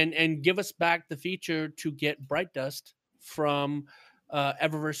 And give us back the feature to get Bright Dust from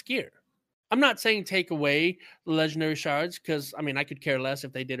Eververse gear. I'm not saying take away the legendary shards, because I mean I could care less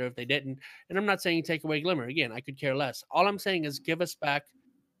if they did or if they didn't. And I'm not saying take away Glimmer. Again, I could care less. All I'm saying is give us back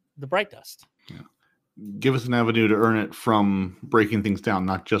the Bright Dust. Yeah. Give us an avenue to earn it from breaking things down,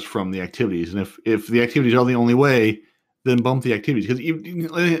 not just from the activities. And if the activities are the only way, then bump the activities. Because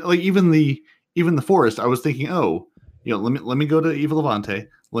even the forest, I was thinking, let me go to Eva Levante,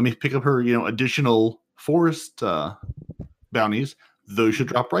 let me pick up her additional forest bounties. Those should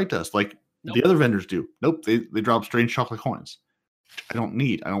drop Bright Dust like the other vendors do. Nope, they drop strange chocolate coins. I don't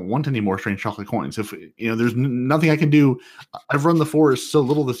want any more strange chocolate coins. If there's nothing I can do. I've run the forest so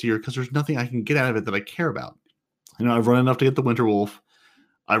little this year because there's nothing I can get out of it that I care about. I've run enough to get the Winter Wolf.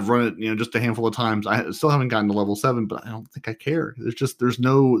 I've run it, just a handful of times. I still haven't gotten to level 7, but I don't think I care. There's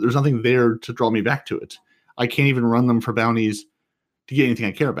nothing there to draw me back to it. I can't even run them for bounties to get anything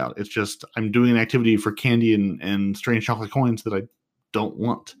I care about. It's just I'm doing an activity for candy and strange chocolate coins that I don't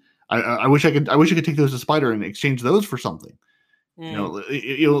want. I wish I could take those to Spider and exchange those for something.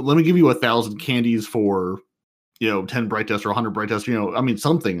 Let me give you 1,000 candies for 10 Bright Dust or 100 Bright Dust.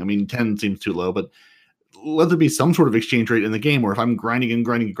 Something. 10 seems too low, but let there be some sort of exchange rate in the game where if I'm grinding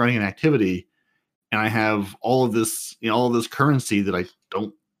an activity and I have all of this currency that I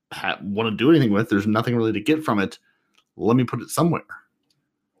don't want to do anything with, there's nothing really to get from it. Let me put it somewhere.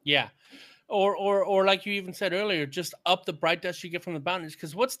 Yeah. Or like you even said earlier, just up the Bright Dust you get from the bounties.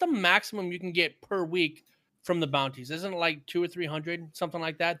 Because what's the maximum you can get per week from the bounties? Isn't it like 200 or 300, something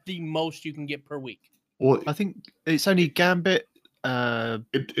like that? The most you can get per week. Well, I think it's only Gambit.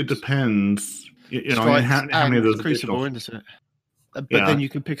 It depends. How many of those Crucible, isn't it? But then you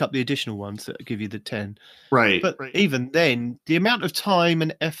can pick up the additional ones that give you the 10. Right. But even then, the amount of time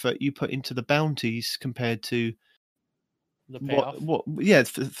and effort you put into the bounties compared to the payoff,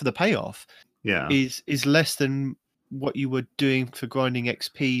 for the payoff, is less than what you were doing for grinding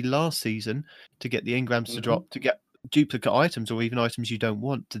XP last season to get the engrams to drop, to get duplicate items or even items you don't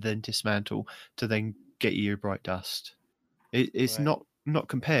want to then dismantle to then get you your Bright Dust. It's not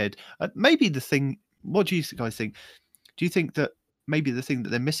compared. Maybe the thing. What do you guys think? Do you think that maybe the thing that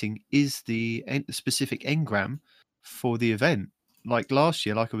they're missing is the specific engram for the event? Like last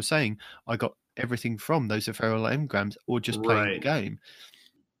year, like I was saying, I got everything from those ephemeral engrams or just playing the game.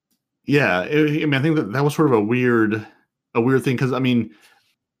 Yeah, I think that was sort of a weird thing because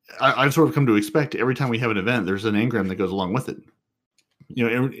I've sort of come to expect every time we have an event, there's an engram that goes along with it.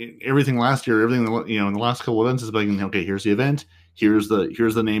 Everything last year, everything in the last couple of events is like, okay, here's the event, here's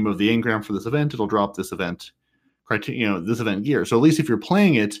the name of the engram for this event. It'll drop this event this event gear. So at least if you're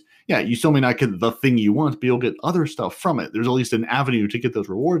playing it, you still may not get the thing you want, but you'll get other stuff from it. There's at least an avenue to get those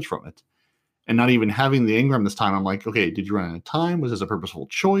rewards from it. And not even having the engram this time, I'm like, okay, did you run out of time? Was this a purposeful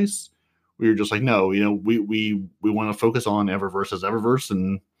choice? We were just like, no, we want to focus on Eververse as Eververse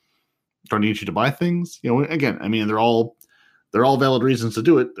and trying to get you to buy things. Again, they're all valid reasons to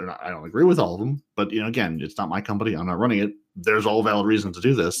do it. They're not. I don't agree with all of them, but again, it's not my company. I'm not running it. There's all valid reasons to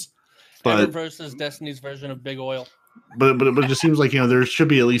do this. But Eververse is Destiny's version of Big Oil. But it just seems like there should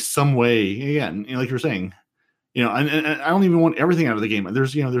be at least some way. Again, like you were saying, and I don't even want everything out of the game.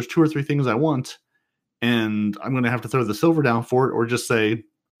 There's 2 or 3 things I want, and I'm going to have to throw the silver down for it, or just say,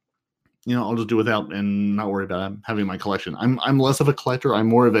 I'll just do without and not worry about having my collection. I'm less of a collector. I'm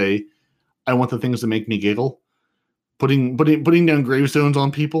more of I want the things that make me giggle. Putting down gravestones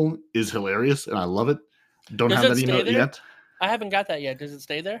on people is hilarious, and I love it. Don't have that emote yet. I haven't got that yet. Does it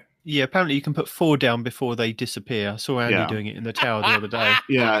stay there? Yeah, apparently you can put 4 down before they disappear. I saw Andy doing it in the tower the other day.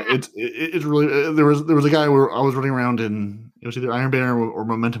 Yeah, it's really there was a guy where I was running around and it was either Iron Banner or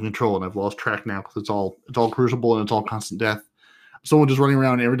Momentum Control, and I've lost track now because it's all Crucible and it's all constant death. Someone just running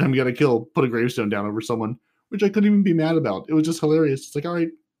around, and every time you got a kill, put a gravestone down over someone, which I couldn't even be mad about. It was just hilarious. It's like, all right,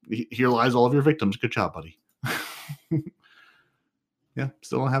 here lies all of your victims. Good job, buddy. Yeah,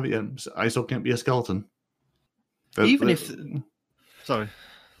 still don't have it yet. I still can't be a skeleton. Sorry.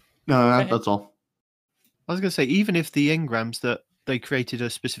 No, that's all. I was going to say, even if the engrams that they created a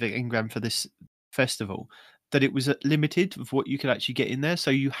specific engram for this festival, that it was limited of what you could actually get in there. So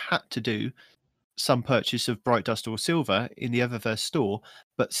you had to do some purchase of Bright Dust or Silver in the Eververse store,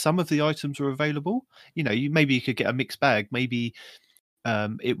 but some of the items were available. Maybe you could get a mixed bag. Maybe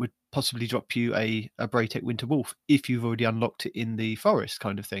it would possibly drop you a Braytech Winter Wolf if you've already unlocked it in the forest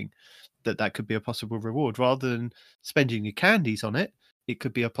kind of thing. That could be a possible reward. Rather than spending your candies on it, it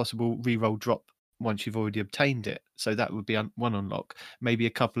could be a possible reroll drop once you've already obtained it. So that would be one unlock. Maybe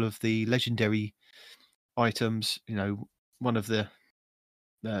a couple of the legendary items, one of the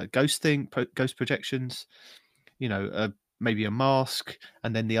ghost projections, maybe a mask,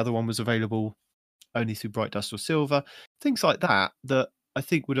 and then the other one was available only through Bright Dust or Silver. Things like that I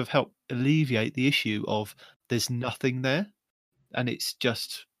think would have helped alleviate the issue of there's nothing there, and it's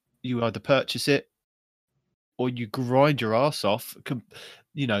just you either purchase it or you grind your ass off,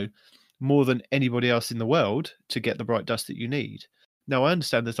 more than anybody else in the world to get the Bright Dust that you need. Now, I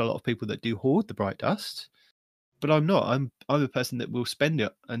understand there's a lot of people that do hoard the Bright Dust, but I'm not. I'm a person that will spend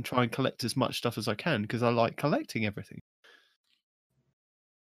it and try and collect as much stuff as I can because I like collecting everything.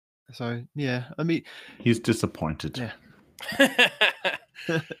 So, yeah, I mean... He's disappointed. Yeah.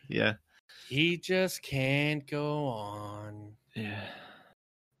 Yeah. He just can't go on. Yeah.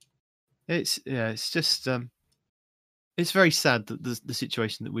 It's just... it's very sad that the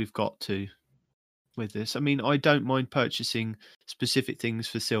situation that we've got to with this. I mean, I don't mind purchasing specific things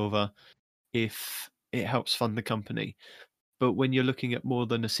for silver if it helps fund the company. But when you're looking at more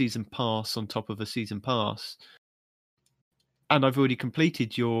than a season pass on top of a season pass, and I've already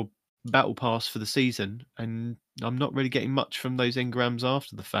completed your battle pass for the season, and I'm not really getting much from those engrams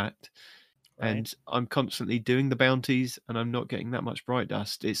after the fact, right. And I'm constantly doing the bounties, and I'm not getting that much Bright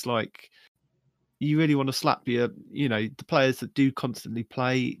Dust. It's like you really want to slap the players that do constantly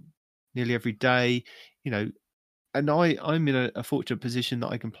play nearly every day, and I'm in a fortunate position that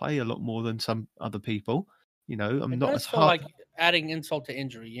I can play a lot more than some other people. I'm not as hard. Like adding insult to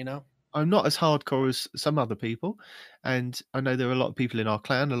injury, I'm not as hardcore as some other people, and I know there are a lot of people in our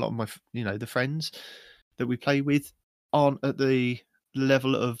clan. A lot of my, the friends that we play with aren't at the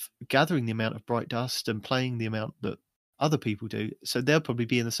level of gathering the amount of Bright Dust and playing the amount that other people do. So they'll probably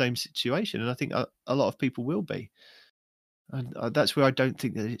be in the same situation, and I think a lot of people will be. And that's where I don't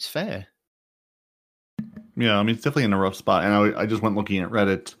think that it's fair. Yeah, I mean, it's definitely in a rough spot. And I just went looking at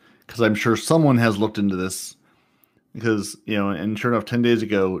Reddit because I'm sure someone has looked into this. Because, and sure enough, 10 days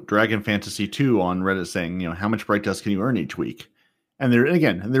ago, Dragon Fantasy 2 on Reddit saying, how much Bright Dust can you earn each week? And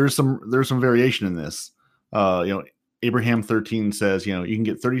there's some variation in this. Abraham 13 says, you can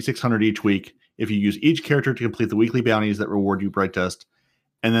get 3,600 each week if you use each character to complete the weekly bounties that reward you Bright Dust.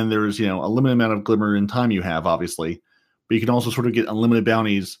 And then there's, a limited amount of glimmer in time you have, obviously. But you can also sort of get unlimited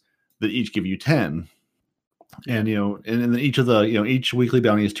bounties that each give you 10. Yeah. And, and then each of the, each weekly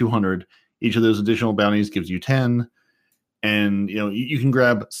bounty is 200. Each of those additional bounties gives you 10. And, you can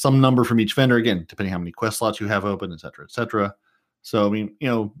grab some number from each vendor, again, depending how many quest slots you have open, et cetera, et cetera. So, I mean,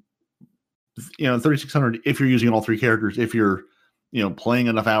 3,600, if you're using all three characters, if you're, playing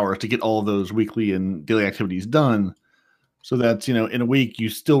enough hours to get all of those weekly and daily activities done. So that's, in a week, you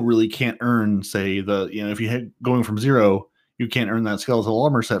still really can't earn, say, if you had going from 0, you can't earn that skeletal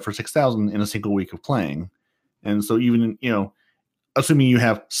armor set for 6,000 in a single week of playing. And so even, assuming you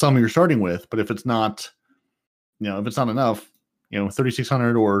have some you're starting with, but if it's not, if it's not enough,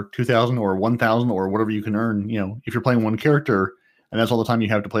 3,600 or 2,000 or 1,000 or whatever you can earn, if you're playing one character and that's all the time you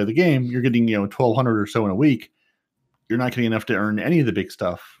have to play the game, you're getting, 1,200 or so in a week. You're not getting enough to earn any of the big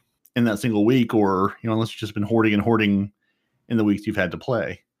stuff in that single week, or, unless you've just been hoarding in the weeks you've had to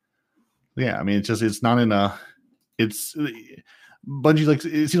play. Yeah. I mean, it's not in Bungie,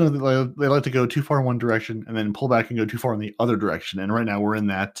 it seems like they like to go too far in one direction and then pull back and go too far in the other direction. And right now we're in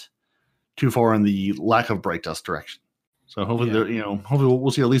that too far in the lack of Bright Dust direction. So hopefully, hopefully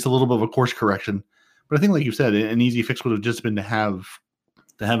we'll see at least a little bit of a course correction. But I think, like you said, an easy fix would have just been to have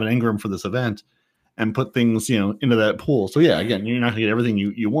an engram for this event and put things, into that pool. So yeah, again, you're not gonna get everything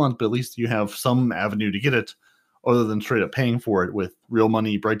you want, but at least you have some avenue to get it, other than straight up paying for it with real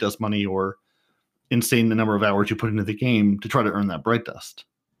money, Bright Dust money, or insane the number of hours you put into the game to try to earn that Bright Dust.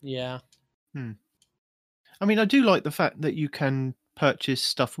 Yeah. I mean, I do like the fact that you can purchase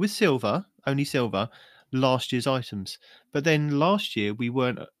stuff with silver, only silver, last year's items. But then last year we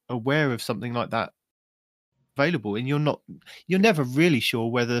weren't aware of something like that available, and you're never really sure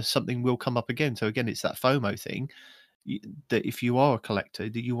whether something will come up again. So again, it's that FOMO thing that if you are a collector,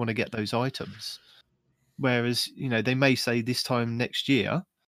 that you want to get those items. Whereas, they may say this time next year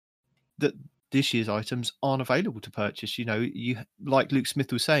that this year's items aren't available to purchase. You, like Luke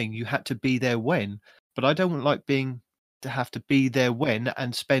Smith was saying, you had to be there when, but I don't like to have to be there when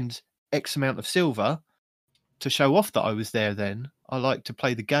and spend X amount of silver to show off that I was there then. I like to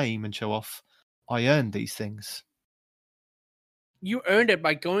play the game and show off I earned these things. You earned it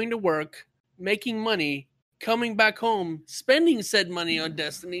by going to work, making money, coming back home, spending said money on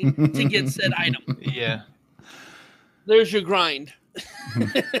Destiny to get said item. Yeah. There's your grind.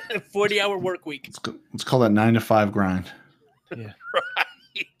 40-hour work week. Let's call that 9 to 5 grind. Yeah.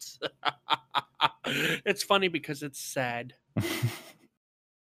 Right. It's funny because it's sad.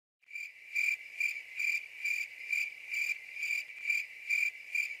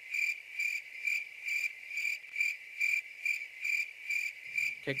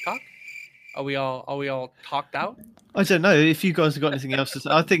 TikTok? Are we all talked out? I don't know if you guys have got anything else to say.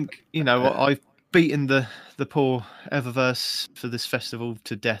 I think I've beaten the poor Eververse for this festival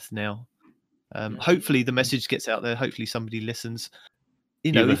to death now. Hopefully the message gets out there. Hopefully somebody listens.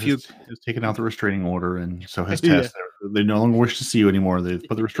 If you has taken out the restraining order, and so has Tess. They no longer wish to see you anymore. They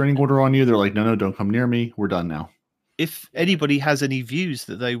put the restraining order on you. They're like, no, don't come near me. We're done now. If anybody has any views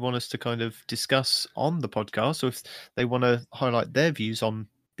that they want us to kind of discuss on the podcast, or if they want to highlight their views on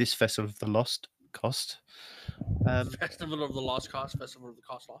this Festival of the Lost Cost, Festival of the Lost Cost, Festival of the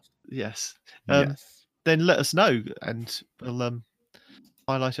Cost Lost. Yes. Yes. Then let us know, and we'll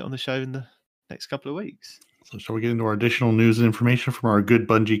highlight it on the show in the next couple of weeks. So, shall we get into our additional news and information from our good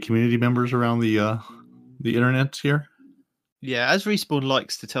Bungie community members around the internet here? Yeah, as Respawn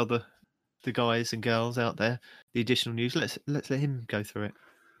likes to tell the guys and girls out there the additional news, let's let him go through it.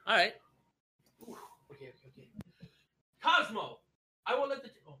 All right. Okay. Cosmo, I will let the.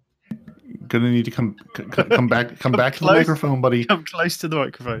 Gonna need to come back to the microphone, buddy. Come close to the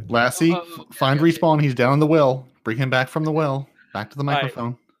microphone. Lassie, find Respawn. He's down in the well. Bring him back from the well. Back to the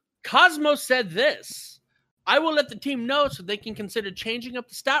microphone. Right. Cosmo said this. I will let the team know so they can consider changing up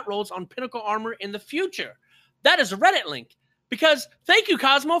the stat rolls on Pinnacle Armor in the future. That is a Reddit link. Because thank you,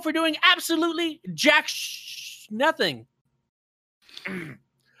 Cosmo, for doing absolutely nothing.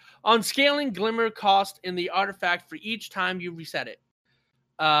 On scaling Glimmer cost in the artifact for each time you reset it.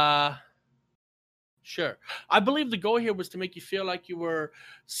 Sure. I believe the goal here was to make you feel like you were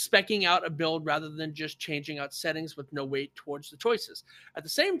speccing out a build rather than just changing out settings with no weight towards the choices. At the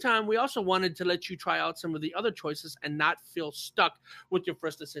same time, we also wanted to let you try out some of the other choices and not feel stuck with your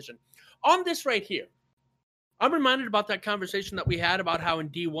first decision. On this right here, I'm reminded about that conversation that we had about how in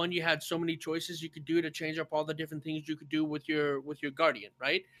D1 you had so many choices you could do to change up all the different things you could do with your Guardian,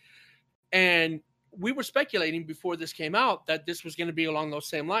 right? And we were speculating before this came out that this was going to be along those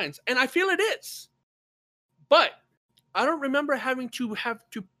same lines. And I feel it is. But I don't remember having to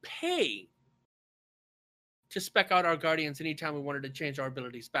pay to spec out our Guardians anytime we wanted to change our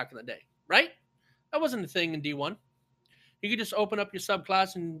abilities back in the day, right? That wasn't a thing in D1. You could just open up your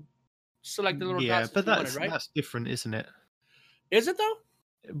subclass and select the little yeah, but that's right? That's different, isn't it? Is it though?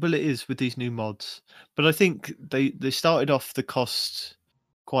 Well, it is with these new mods. But I think they started off the cost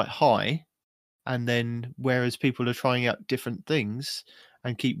quite high, and then whereas people are trying out different things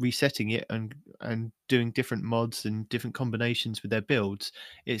and keep resetting it and doing different mods and different combinations with their builds,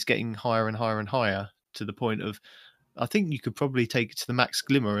 it's getting higher and higher and higher to the point of, I think you could probably take it to the max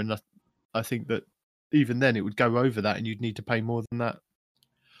Glimmer, and I think that even then it would go over that and you'd need to pay more than that.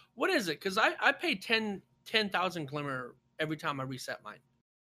 What is it? Because I pay 10,000 Glimmer every time I reset mine.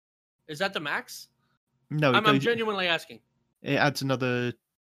 Is that the max? No, I'm genuinely asking. It adds another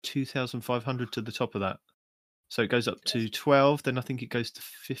 2,500 to the top of that. So it goes up to 12, then I think it goes to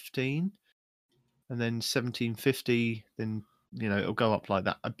 15, and then 1750, then, it'll go up like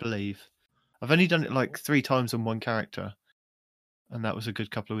that, I believe. I've only done it like 3 times on one character, and that was a good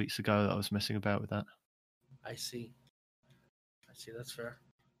couple of weeks ago that I was messing about with that. I see. That's fair.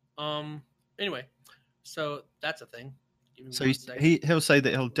 Anyway, so that's a thing. So he'll say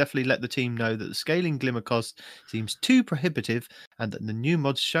that he'll definitely let the team know that the scaling Glimmer cost seems too prohibitive, and that the new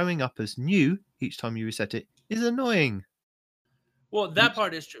mods showing up as new each time you reset it is annoying. Well, that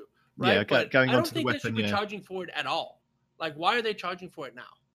part is true, right? Yeah, but going I don't on to think the they should weapon, be charging for it at all. Like, why are they charging for it now?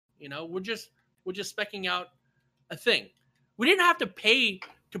 We're just speccing out a thing. We didn't have to pay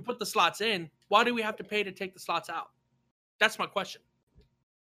to put the slots in. Why do we have to pay to take the slots out? That's my question.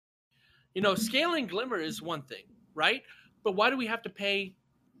 Scaling Glimmer is one thing, right? But why do we have to pay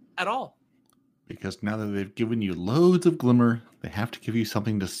at all? Because now that they've given you loads of Glimmer, they have to give you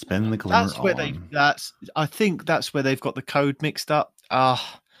something to spend the Glimmer on. I think that's where they've got the code mixed up.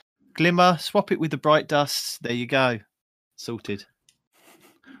 Glimmer, swap it with the Bright Dust. There you go. Sorted.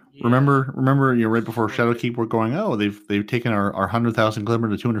 Yeah. Remember, right before Shadowkeep, we're going, they've taken our 100,000 Glimmer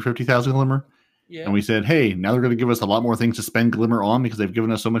to 250,000 Glimmer. Yeah. And we said, hey, now they're going to give us a lot more things to spend Glimmer on because they've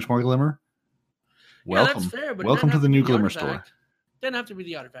given us so much more Glimmer. Welcome. That's fair, but welcome to the new Glimmer store. Didn't have to be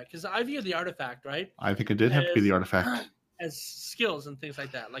the artifact, because I view the artifact, right? I think it did have to be the artifact. As skills and things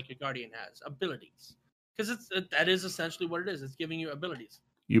like that, like your Guardian has. Abilities. Because that is essentially what it is. It's giving you abilities.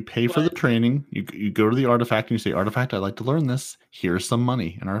 You pay for the training. You go to the Artifact and you say, Artifact, I'd like to learn this. Here's some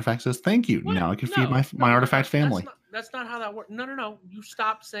money. And Artifact says, thank you. What? Now I can feed my Artifact family. That's not how that works. No. You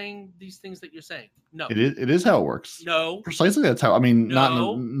stop saying these things that you're saying. No. It is how it works. No. Precisely that's how. I mean,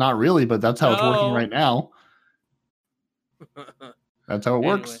 not really, but that's how it's working right now. That's how it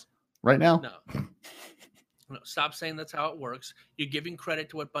works right now. No, stop saying that's how it works. You're giving credit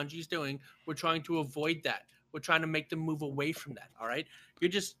to what Bungie's doing. We're trying to avoid that. We're trying to make them move away from that. All right.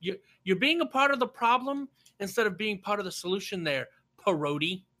 You're being a part of the problem instead of being part of the solution there,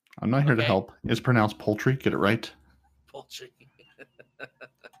 Parody. I'm not here to help. It's pronounced poultry. Get it right. Poultry.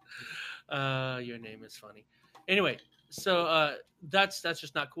 Your name is funny. Anyway, so that's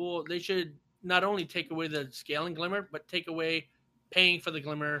just not cool. They should not only take away the scaling Glimmer, but take away paying for the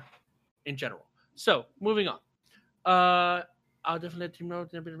Glimmer in general. So moving on. I'll definitely let you know.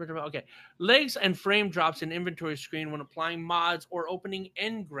 Okay. Legs and frame drops in inventory screen when applying mods or opening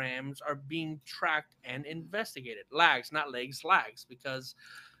engrams are being tracked and investigated. Lags, not legs, lags, because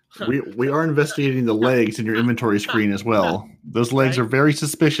we are investigating the legs in your inventory screen as well. Those legs are very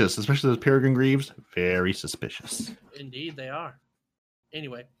suspicious, especially those Peregrine Greaves. Very suspicious. Indeed, they are.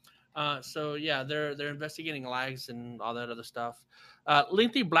 Anyway, so yeah, they're investigating lags and all that other stuff.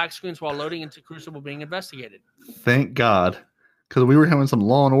 Lengthy black screens while loading into Crucible being investigated. Thank God, because we were having some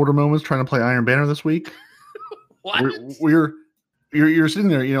Law and Order moments trying to play Iron Banner this week. What? You're sitting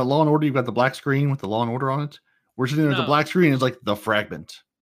there, Law and Order. You've got the black screen with the Law and Order on it. We're sitting there at the black screen. It's like the fragment.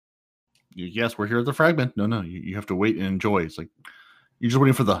 Yes, we're here at the fragment. No, you have to wait and enjoy. It's like you're just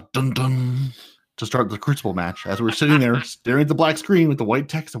waiting for the dun dun to start the Crucible match as we're sitting there staring at the black screen with the white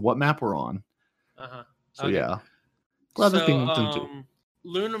text of what map we're on. So yeah, glad this being looked into.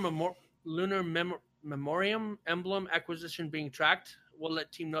 Lunar Memoriam emblem acquisition being tracked. We'll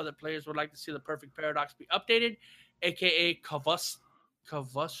let team know that players would like to see the Perfect Paradox be updated, aka Kavustov.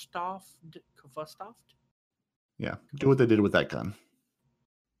 Yeah, do what they did with that gun.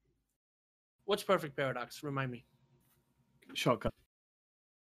 What's Perfect Paradox? Remind me. Shotgun.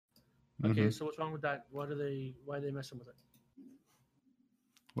 Okay, so what's wrong with that? Why are they messing with it?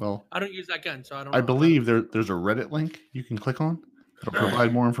 Well, I don't use that gun, so I don't know. I believe there's a Reddit link you can click on. It'll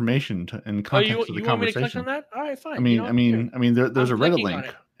provide more information and context of the conversation. You want me to click on that? All right, fine. There's a Reddit link.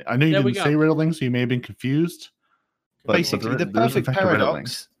 I know you didn't say Reddit link, so you may have been confused. But basically, the Perfect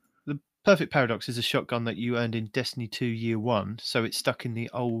Paradox. The Perfect Paradox is a shotgun that you earned in Destiny 2 Year 1, so it's stuck in the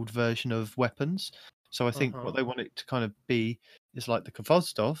old version of weapons. So I think what they want it to kind of be is like the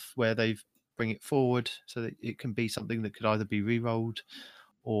Kavostov, where they bring it forward so that it can be something that could either be re-rolled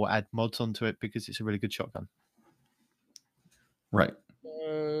or add mods onto it because it's a really good shotgun. Right.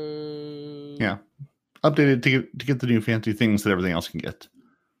 Yeah. Updated to get the new fancy things that everything else can get.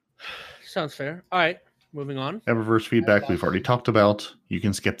 Sounds fair. All right. Moving on. Eververse feedback we've already talked about. You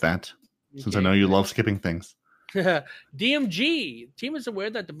can skip that since I know you love skipping things. DMG. Team is aware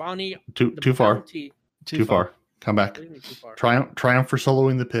that the bounty... Too far. Too far. Come back. Triumph for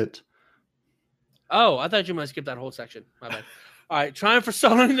soloing the pit. Oh, I thought you might skip that whole section. My bad. All right. Triumph for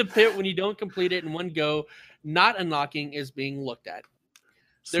soloing the pit when you don't complete it in one go. Not unlocking is being looked at.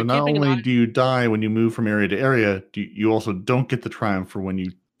 So not only do you die when you move from area to area, you also don't get the triumph for when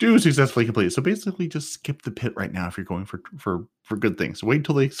you do successfully complete it. So basically just skip the pit right now if you're going for good things. Wait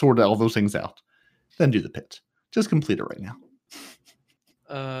till they sort all those things out. Then do the pit. Just complete it right now.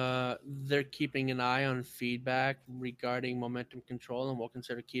 They're keeping an eye on feedback regarding momentum control and will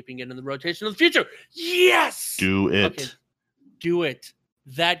consider keeping it in the rotation of the future. Yes! Do it. Okay. Do it.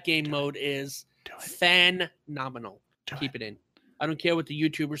 That game mode is phenomenal. Keep it in. I don't care what the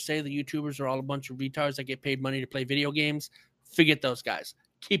YouTubers say. The YouTubers are all a bunch of retards that get paid money to play video games. Forget those guys.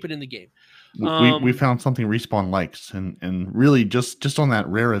 Keep it in the game. We found something Respawn likes, and really just on that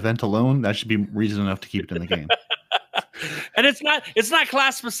rare event alone, that should be reason enough to keep it in the game. And it's not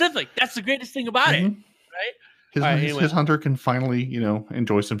class specific. That's the greatest thing about it, right? His hunter can finally,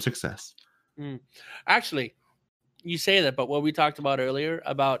 enjoy some success. Actually, you say that, but what we talked about earlier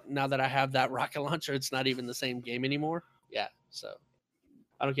about now that I have that rocket launcher, it's not even the same game anymore. Yeah, so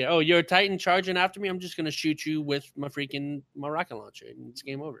I don't care. Oh, you're a Titan charging after me. I'm just gonna shoot you with my rocket launcher, and it's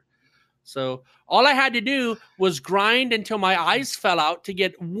game over. So all I had to do was grind until my eyes fell out to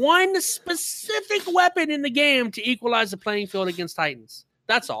get one specific weapon in the game to equalize the playing field against Titans.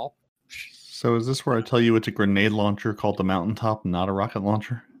 That's all. So is this where I tell you it's a grenade launcher called the Mountaintop, not a rocket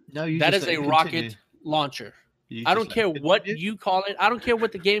launcher? No, that is a rocket launcher. I don't care what you call it. I don't care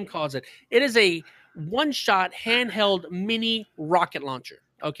what the game calls it. It is a one-shot handheld mini rocket launcher.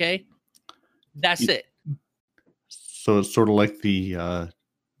 Okay, that's it. So it's sort of like the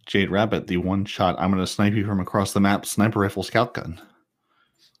Jade Rabbit, the one-shot. I'm going to snipe you from across the map sniper rifle scout gun.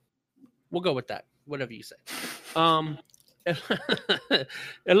 We'll go with that. Whatever you say.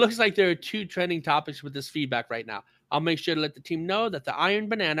 It looks like there are 2 trending topics with this feedback right now. I'll make sure to let the team know that the Iron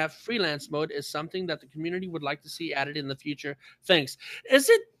Banana freelance mode is something that the community would like to see added in the future. Thanks. Is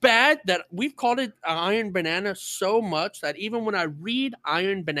it bad that we've called it Iron Banana so much that even when I read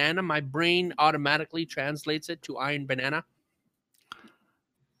Iron Banana, my brain automatically translates it to Iron Banana?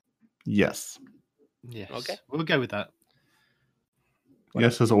 Yes. Yes. Okay. We'll go with that.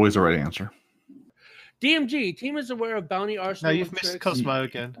 Yes is always the right answer. DMG, team is aware of bounty arsenal. No, you've missed Cosmo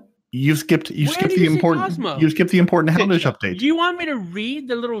again. You skipped Where the do you see important Cosmo? you skipped the important Houndish Picture. update. Do you want me to read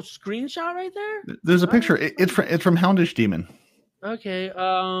the little screenshot right there? There's a picture. It's from Houndish Demon. Okay. It's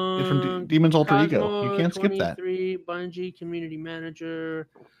from Demon's alter ego. You can't skip that. 23, Bungie community manager.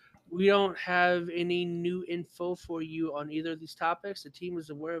 We don't have any new info for you on either of these topics. The team is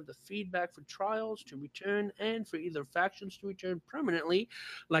aware of the feedback for trials to return and for either factions to return permanently,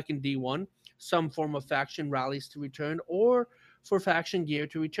 like in D1, some form of faction rallies to return, or for faction gear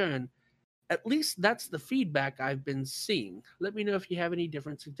to return. At least that's the feedback I've been seeing. Let me know if you have any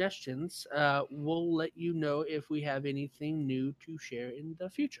different suggestions. We'll let you know if we have anything new to share in the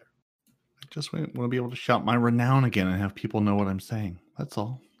future. I just want to be able to shout my renown again and have people know what I'm saying. That's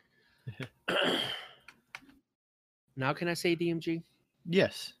all. Now can I say DMG?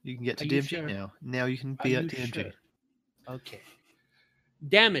 Yes, you can get to Are you DMG sure? now. Now you can Are be at you DMG. sure? Okay.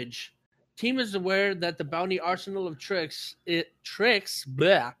 Damage. Team is aware that the bounty arsenal of tricks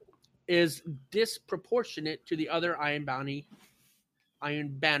is disproportionate to the other Iron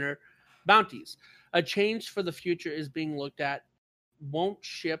Banner bounties. A change for the future is being looked at. Won't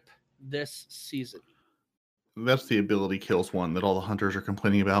ship this season. That's the ability kills one that all the hunters are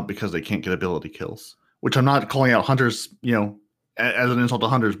complaining about because they can't get ability kills. Which I'm not calling out hunters, as an insult to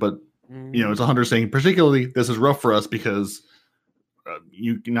hunters, but it's a hunter saying, particularly, this is rough for us because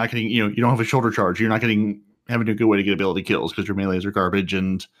you're not getting, you don't have a shoulder charge. You're not having a good way to get ability kills because your melees are garbage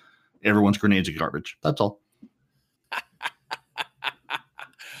and everyone's grenades are garbage. That's all.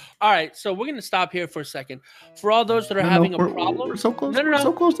 All right, so we're going to stop here for a second. For all those that are having a problem, we're so close. No. We're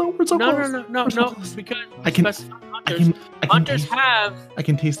so close. We're so close. No, because I can hunters taste, have. I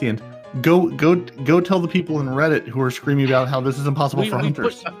can taste the end. Go tell the people in Reddit who are screaming about how this is impossible for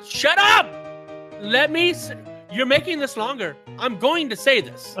hunters. Shut up! Let me. You're making this longer. I'm going to say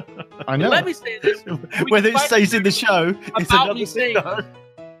this. I know. Let me say this. Whether it stays in the show, it's about me another saying thing.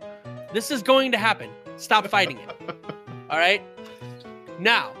 this is going to happen. Stop fighting it. All right.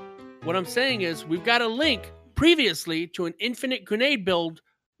 Now, what I'm saying is we've got a link previously to an infinite grenade build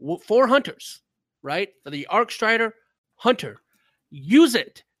for hunters, right? For the Arc Strider Hunter. Use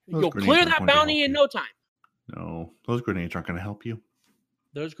it. You'll clear that bounty in no time. No, those grenades aren't going to help you.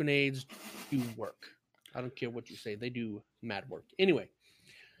 Those grenades do work. I don't care what you say. They do mad work. Anyway,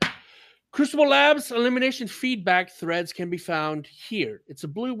 Crucible Labs elimination feedback threads can be found here. It's a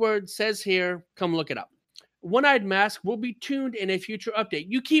blue word, says here. Come look it up. One-Eyed Mask will be tuned in a future update.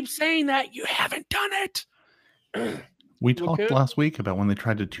 You keep saying that. You haven't done it. We talked last week about when they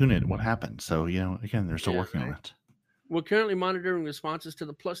tried to tune it, what happened. So, again, they're still working on it. We're currently monitoring responses to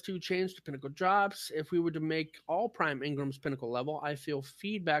the +2 change to Pinnacle Drops. If we were to make all Prime Ingrams Pinnacle level, I feel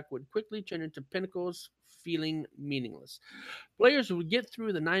feedback would quickly turn into Pinnacles feeling meaningless. Players would get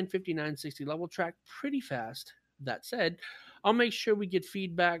through the 950, 960 level track pretty fast. That said, I'll make sure we get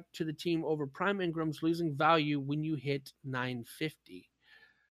feedback to the team over Prime Ingrams losing value when you hit 950.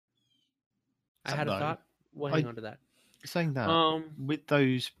 I had a thought. Well, hang on to that. Saying that, with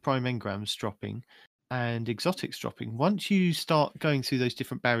those Prime Engrams dropping and exotics dropping, once you start going through those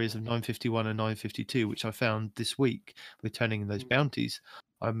different barriers of 951 and 952, which I found this week with turning in those bounties,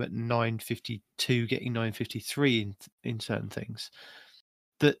 I'm at 952, getting 953 in certain things.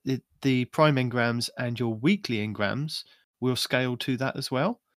 The Prime Engrams and your weekly Engrams will scale to that as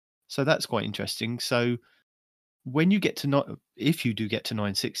well. So that's quite interesting. So when you get to if you do get to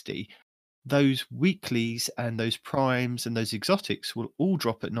 960, those weeklies and those primes and those exotics will all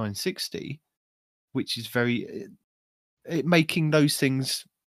drop at 960, which is making those things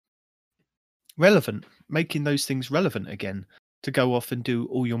relevant again to go off and do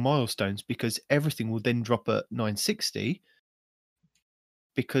all your milestones, because everything will then drop at 960,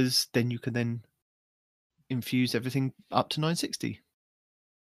 because then you can then infuse everything up to 960.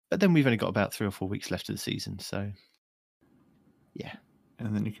 But then we've only got about 3 or 4 weeks left of the season, so yeah.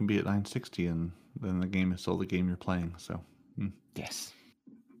 And then you can be at 960, and then the game is still the game you're playing. So yes.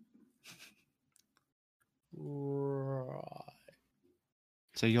 Right.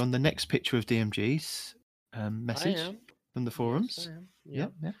 So you're on the next picture of DMG's message from the forums. Yes, I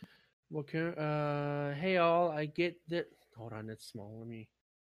am. Yeah. Well, hey all, I get that. Hold on, it's small.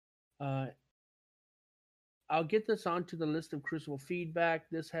 I'll get this onto the list of Crucible feedback.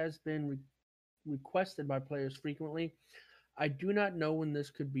 This has been requested by players frequently. I do not know when this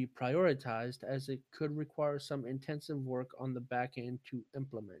could be prioritized, as it could require some intensive work on the back end to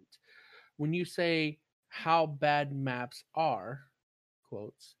implement. When you say how bad maps are,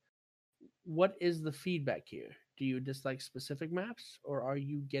 quotes, what is the feedback here? Do you dislike specific maps, or are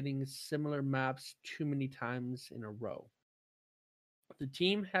you getting similar maps too many times in a row? The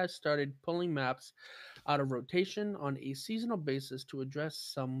team has started pulling maps out of rotation on a seasonal basis to address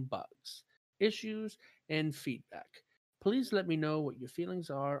some bugs, issues, and feedback. Please let me know what your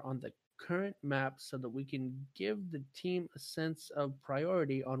feelings are on the current map so that we can give the team a sense of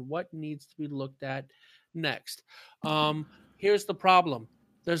priority on what needs to be looked at next. Here's the problem.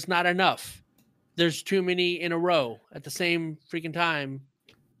 There's not enough. There's too many in a row at the same freaking time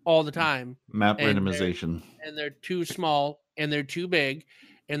all the time. Map randomization. And they're too small, and they're too big,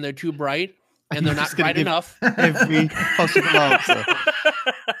 and they're too bright, and they're not bright enough. Every possible answer.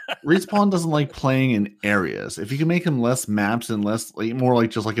 Respawn doesn't like playing in areas. If you can make him less maps and less, like, more like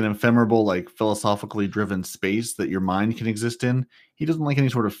just like an ephemeral, like philosophically driven space that your mind can exist in, he doesn't like any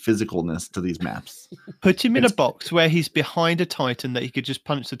sort of physicalness to these maps. Put him in a box where he's behind a Titan that he could just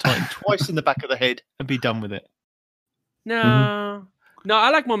punch the Titan twice in the back of the head and be done with it. No, no,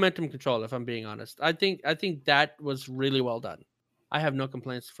 I like momentum control. If I'm being honest, I think that was really well done. I have no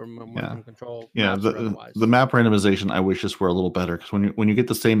complaints for momentum control. Yeah, the map randomization I wish just were a little better, because when you get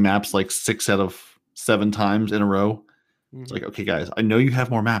the same maps like 6 out of 7 times in a row, it's like, okay, guys, I know you have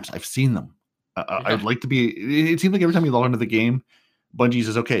more maps. I've seen them. I'd like to be. It seems like every time you log into the game, Bungie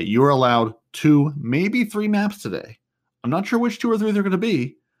says, okay, you are allowed 2, maybe 3 maps today. I'm not sure which 2 or 3 they're going to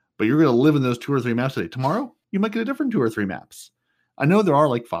be, but you're going to live in those 2 or 3 maps today. Tomorrow, you might get a different 2 or 3 maps. I know there are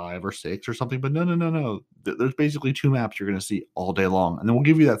like 5 or 6 or something, but no. There's basically 2 maps you're going to see all day long. And then we'll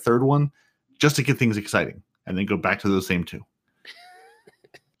give you that third one just to get things exciting, and then go back to those same 2.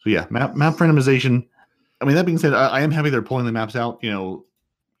 So yeah, map randomization. I mean, that being said, I am happy they're pulling the maps out, in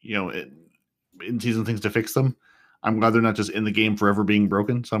season things to fix them. I'm glad they're not just in the game forever being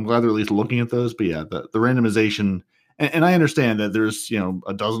broken. So I'm glad they're at least looking at those. But yeah, the randomization, and I understand that there's,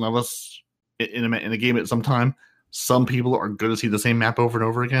 a dozen of us in a game at some time. Some people are going to see the same map over and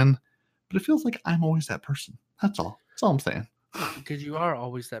over again, but it feels like I'm always that person. That's all. That's all I'm saying. Because you are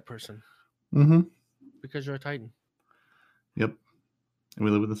always that person. Mm-hmm. Because you're a Titan. Yep. And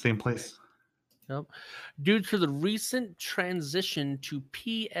we live in the same place. Yep. Due to the recent transition to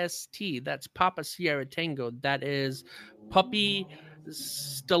PST, that's Papa Sierra Tango, that is Puppy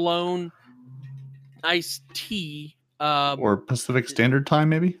Stallone Ice T. Or Pacific Standard Time,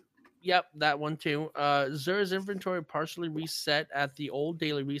 maybe? Yep, that one too. Xur's inventory partially reset at the old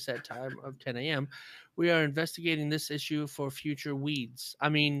daily reset time of 10 a.m. We are investigating this issue for future weeks.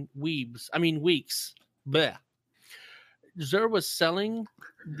 Bleh. Xur was selling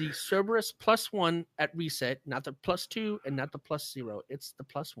the Cerberus +1 at reset, not the +2 and not the +0. It's the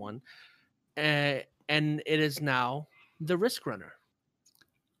 +1. And it is now the Risk Runner.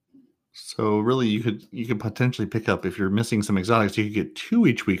 So really, you could potentially pick up, if you're missing some exotics, you could get 2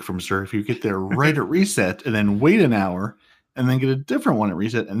 each week from Xur if you get there right at reset, and then wait an hour, and then get a different one at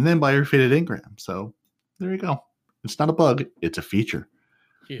reset, and then buy your faded engram. So there you go. It's not a bug; it's a feature.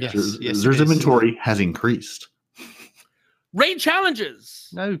 Yes, Xur's inventory has increased. Raid challenges.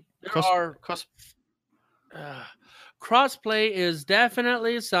 No, crossplay is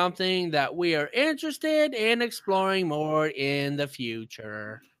definitely something that we are interested in exploring more in the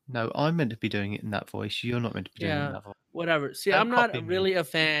future. No, I'm meant to be doing it in that voice. You're not meant to be doing it in that voice. Whatever. See, I'm not really a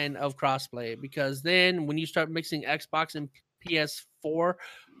fan of crossplay, because then when you start mixing Xbox and PS4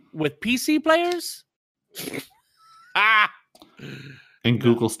 with PC players, and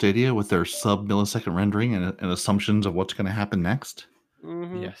Google Stadia with their sub-millisecond rendering and assumptions of what's going to happen next.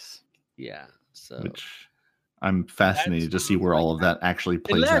 Mm-hmm. Yes. Yeah. So, which I'm fascinated to see where all of that actually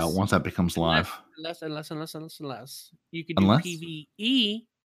plays out once that becomes live. Less. You could do PvE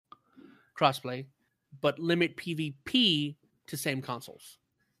crossplay, but limit PvP to same consoles.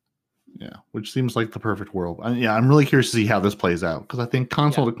 Yeah, which seems like the perfect world. I'm really curious to see how this plays out, because I think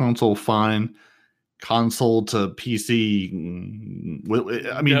console to console, fine. Console to PC,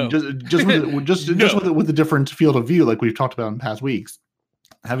 just with the different field of view, like we've talked about in past weeks,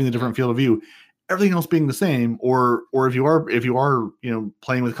 having the different field of view, everything else being the same, or if you are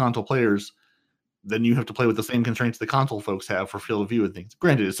playing with console players, then you have to play with the same constraints the console folks have for field of view and things.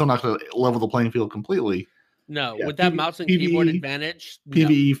 Granted, it's still not going to level the playing field completely. No, with that mouse and keyboard advantage.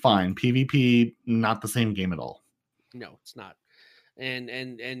 PvE, fine. PvP, not the same game at all. No, it's not.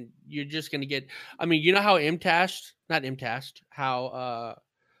 And you're just going to get, how how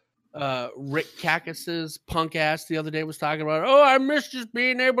Rick Cactus's punk ass the other day was talking about, oh, I miss just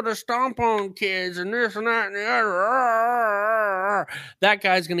being able to stomp on kids and this and that and the other. That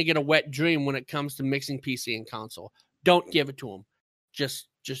guy's going to get a wet dream when it comes to mixing PC and console. Don't give it to him. Just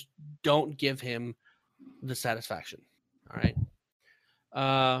don't give him the satisfaction. All right.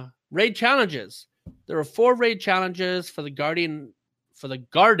 Raid challenges. There are 4 raid challenges for the Garden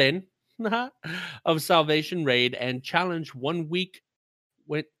of Salvation raid and challenge 1 week.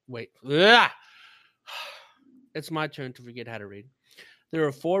 Wait. Ugh. It's my turn to forget how to read. There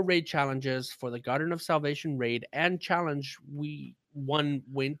are 4 raid challenges for the Garden of Salvation raid and challenge. One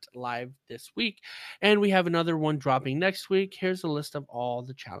went live this week, and we have another one dropping next week. Here's a list of all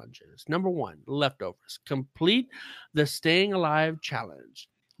the challenges. Number 1, leftovers. Complete the Staying Alive challenge.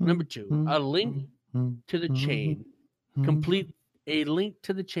 Number 2, a link to the chain. Complete a link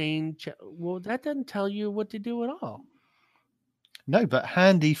to the chain. Well, that doesn't tell you what to do at all. No, but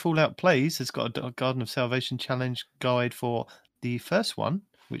Handy Fallout Plays has got a Garden of Salvation challenge guide for the first one,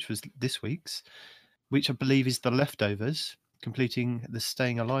 which was this week's, which I believe is the leftovers, completing the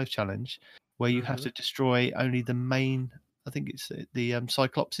Staying Alive challenge, where you have to destroy only the main, I think it's the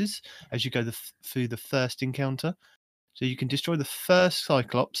Cyclopses, as you go through the first encounter. So you can destroy the first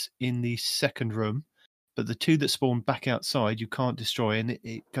Cyclops in the second room, but the 2 that spawn back outside you can't destroy, and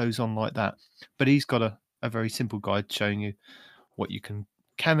it goes on like that. But he's got a very simple guide showing you what you can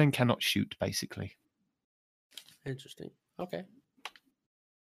and cannot shoot, basically. Interesting. Okay.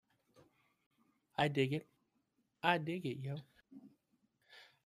 I dig it, yo.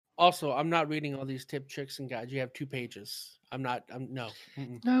 Also, I'm not reading all these tip, tricks, and guides. You have 2 pages. No.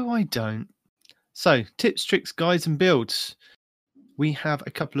 Mm-mm. No, I don't. So, tips, tricks, guides, and builds. We have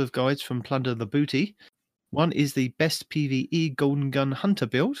a couple of guides from Plunder the Booty. One is the best PvE Golden Gun Hunter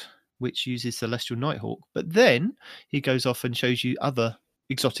build, which uses Celestial Nighthawk. But then he goes off and shows you other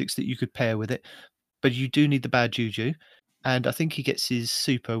exotics that you could pair with it. But you do need the Bad Juju. And I think he gets his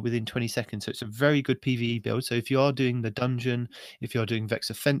super within 20 seconds. So it's a very good PvE build. So if you are doing the dungeon, if you are doing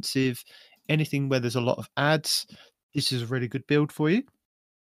Vex Offensive, anything where there's a lot of ads, this is a really good build for you.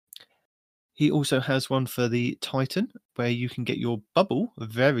 He also has one for the Titan, where you can get your bubble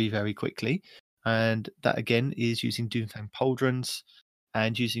very, very quickly. And that, again, is using Doomfang Pauldrons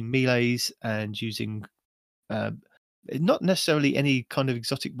and using melees and using not necessarily any kind of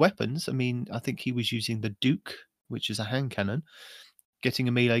exotic weapons. I mean, I think he was using the Duke, which is a hand cannon, getting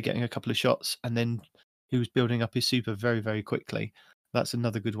a melee, getting a couple of shots, and then he was building up his super very, very quickly. That's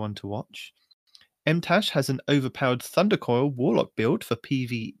another good one to watch. MTash has an overpowered Thundercoil Warlock build for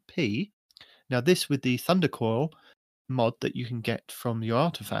PvP. Now, this with the Thundercoil mod that you can get from your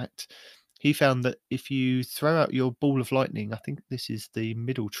artifact, he found that if you throw out your ball of lightning, I think this is the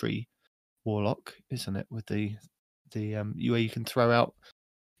Middle Tree Warlock, isn't it? With the where you can throw out,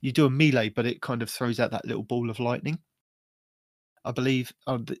 you do a melee, but it kind of throws out that little ball of lightning. I believe.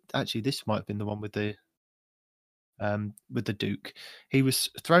 Actually, this might have been the one with the Duke. He was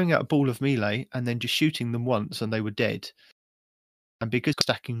throwing out a ball of melee and then just shooting them once, and they were dead. And because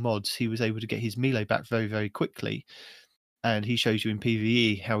stacking mods, he was able to get his melee back very, very quickly. And he shows you in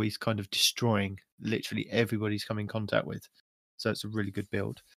PvE how he's kind of destroying literally everybody he's come in contact with. So it's a really good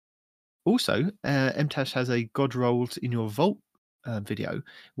build. Also, MTash has a God Rolled in Your Vault video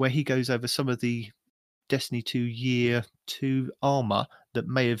where he goes over some of the Destiny 2 Year 2 armor that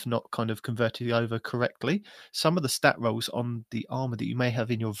may have not kind of converted over correctly. Some of the stat rolls on the armor that you may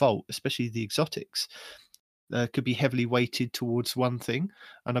have in your vault, especially the exotics, could be heavily weighted towards one thing.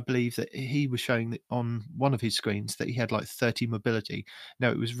 And I believe that he was showing that on one of his screens that he had like 30 mobility. Now,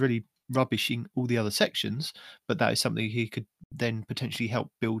 it was really rubbishing all the other sections, but that is something he could then potentially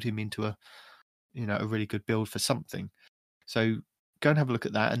help build him into a really good build for something. So go and have a look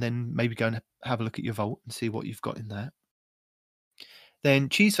at that, and then maybe go and have a look at your vault and see what you've got in there. Then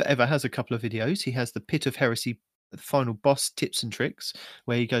Cheese Forever has a couple of videos. He has the Pit of Heresy, the final boss tips and tricks,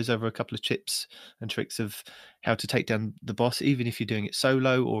 where he goes over a couple of tips and tricks of how to take down the boss, even if you're doing it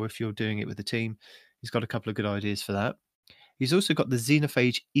solo or if you're doing it with a team. He's got a couple of good ideas for that. He's also got the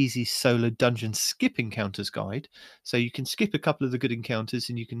Xenophage Easy Solo Dungeon Skip Encounters Guide. So you can skip a couple of the good encounters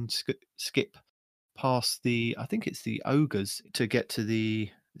and you can skip past I think it's the ogres to get to the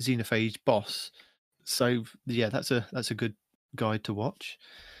Xenophage boss. So yeah, that's a good guide to watch.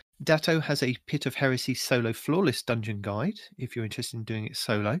 Datto has a Pit of Heresy Solo Flawless Dungeon Guide if you're interested in doing it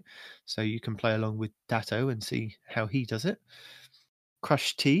solo. So you can play along with Datto and see how he does it.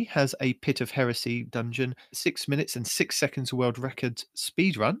 Crush T has a Pit of Heresy dungeon, 6 minutes and 6 seconds world record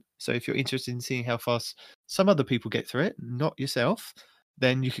speed run. So if you're interested in seeing how fast some other people get through it, not yourself,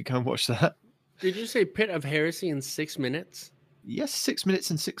 then you could go and watch that. Did you say Pit of Heresy in 6 minutes? Yes, 6 minutes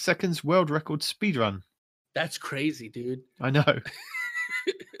and 6 seconds world record speed run. That's crazy, dude. I know.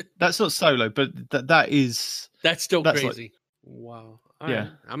 That's not solo, but that is. That's still That's crazy. Wow. All Yeah.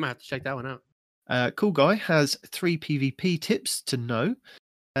 right. I'm gonna have to check that one out. Cool Guy has 3 PvP tips to know,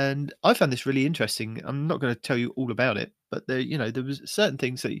 and I found this really interesting. I'm not going to tell you all about it, but there was certain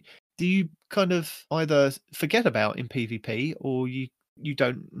things that you kind of either forget about in PvP or you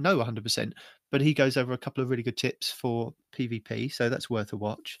don't know 100%. But he goes over a couple of really good tips for PvP, so that's worth a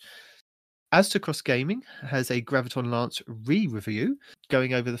watch. Aztecross Gaming has a Graviton Lance re-review,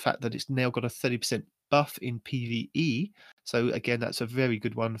 going over the fact that it's now got a 30% buff in PvE. So again, that's a very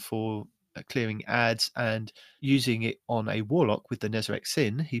good one for clearing ads and using it on a Warlock with the Nezarec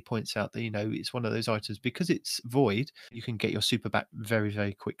Sin. He points out that, it's one of those items, because it's void, you can get your super back very,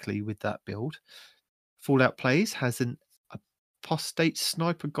 very quickly with that build. Fallout Plays has an Apostate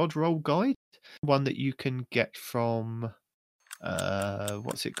Sniper God Roll guide, one that you can get from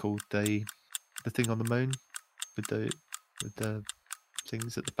what's it called, the thing on the moon with the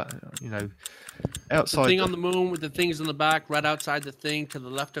things at the back, outside the thing on the moon with the things on the back, right outside the thing, to the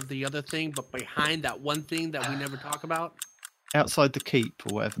left of the other thing, but behind that one thing that we never talk about, outside the keep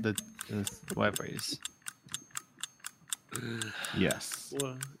or whatever whatever it is. Yes.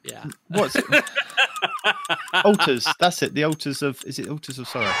 Well, yeah. What's it? Altars. That's it. The altars of. Is it Altars of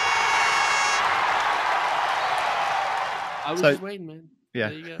Sorrow? I was just waiting, man. Yeah.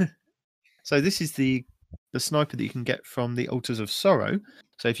 There you go. So this is the sniper that you can get from the Altars of Sorrow.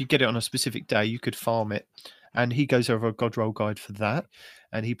 So if you get it on a specific day, you could farm it. And he goes over a God Roll guide for that.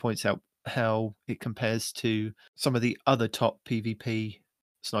 And he points out how it compares to some of the other top PvP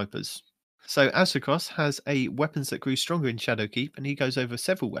snipers. So Aztecross has a weapons that grew stronger in Shadowkeep, and he goes over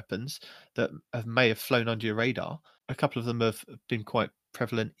several weapons that may have flown under your radar. A couple of them have been quite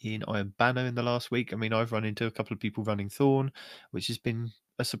prevalent in Iron Banner in the last week. I mean, I've run into a couple of people running Thorn, which has been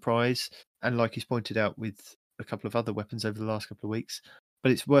a surprise. And like he's pointed out with a couple of other weapons over the last couple of weeks.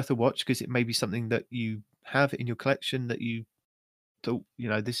 But it's worth a watch because it may be something that you have in your collection that you thought,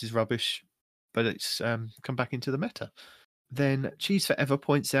 this is rubbish, but it's come back into the meta. Then Cheese Forever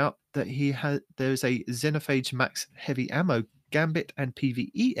points out that there's a Xenophage Max Heavy Ammo Gambit and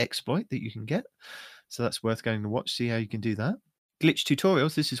PvE exploit that you can get. So that's worth going to watch, see how you can do that. Glitch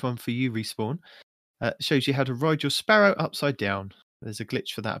Tutorials, this is one for you, Respawn, shows you how to ride your Sparrow upside down. There's a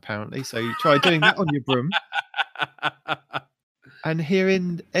glitch for that, apparently. So you try doing that on your broom. And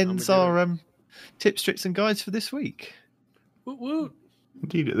herein ends our tips, tricks, and guides for this week. Woot woot.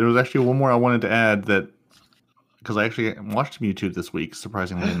 Indeed. There was actually one more I wanted to add that, because I actually watched YouTube this week,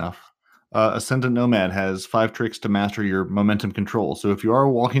 surprisingly enough. Ascendant Nomad has 5 tricks to master your momentum control. So if you are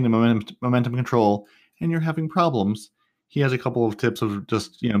walking the momentum control and you're having problems, he has a couple of tips of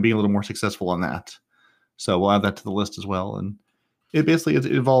just being a little more successful on that. So we'll add that to the list as well. And it basically it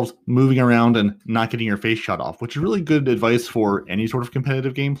involves moving around and not getting your face shot off, which is really good advice for any sort of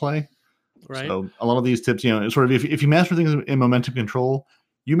competitive gameplay. Right. So a lot of these tips, sort of if you master things in momentum control,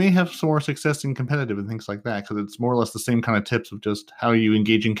 you may have some more success in competitive and things like that, because it's more or less the same kind of tips of just how you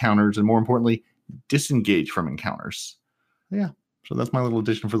engage encounters and, more importantly, disengage from encounters. Yeah. So that's my little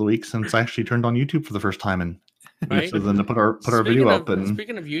addition for the week, since I actually turned on YouTube for the first time, and right. So then to put our video up. And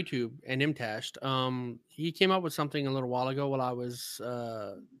speaking of YouTube and Imtashed, he came up with something a little while ago while I was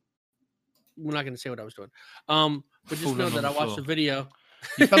we're not going to say what I was doing. But just know that I watched the video.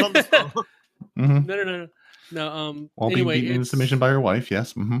 You fell on the floor. Mm-hmm. No. While Anyway, being beaten into submission by your wife,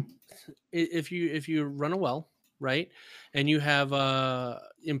 yes. Mm-hmm. If you run a well, right, and you have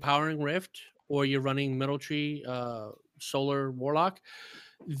Empowering Rift, or you're running Middle Tree Solar Warlock,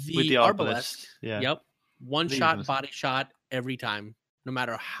 With the Arbalest, yeah. Yep, one shot body shot every time, no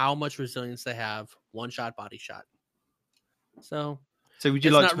matter how much resilience they have. One shot body shot. So would you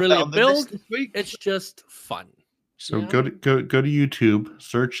it's like not to really put that a on the build? list this week? It's just fun. So Yeah. go to YouTube,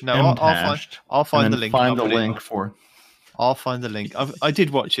 search No, Mtashed, I'll find and the then link. Find I'll the put it link on. for. I'll find the link. I did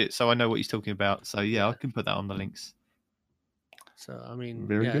watch it, so I know what he's talking about. So yeah, I can put that on the links. So I mean,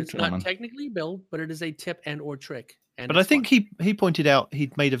 Very good, it's gentlemen. not technically a build, but it is a tip and or trick. And But I it's think fun. he pointed out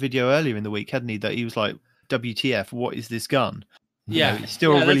he'd made a video earlier in the week, hadn't he? That he was like, "WTF? What is this gun?" It's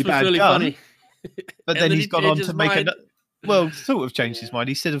still a really bad gun. funny. But And then then he's he gone on changed to his make mind. sort of changed his mind.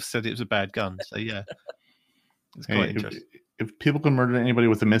 He said it was a bad gun. So yeah, it's quite interesting. If people can murder anybody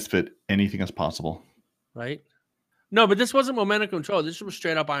with a misfit, anything is possible. Right? No, but this wasn't momentum control. This was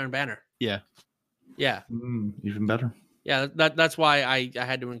straight up Iron Banner. Yeah. Yeah. Even better. Yeah. That's why I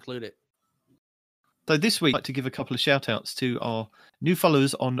had to include it. So this week, I'd like to give a couple of shout outs to our new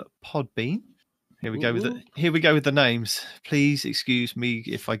followers on Podbean. Here we go with the names. Please excuse me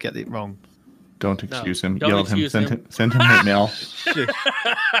if I get it wrong. Don't excuse him. Don't Yell at him. excuse him. Send him hate mail.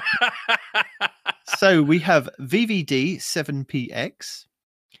 So we have VVD7PX,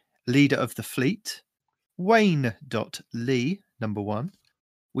 leader of the fleet, Wayne.Lee, number 1.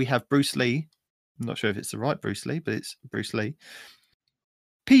 We have Bruce Lee. I'm not sure if it's the right Bruce Lee, but it's Bruce Lee.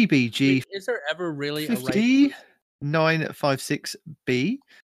 PBG Is there ever really a right? 50956B,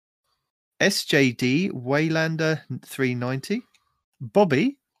 SJD Waylander 390,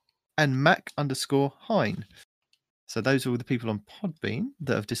 Bobby, and Mac_Hein. So those are all the people on Podbean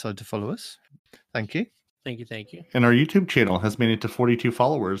that have decided to follow us. Thank you. Thank you. And our YouTube channel has made it to 42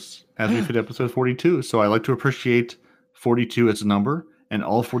 followers as we fit episode 42. So I like to appreciate 42 as a number, and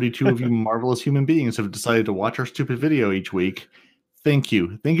all 42 of you marvelous human beings have decided to watch our stupid video each week. Thank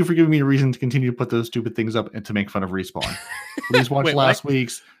you. Thank you for giving me a reason to continue to put those stupid things up and to make fun of Respawn. Please watch last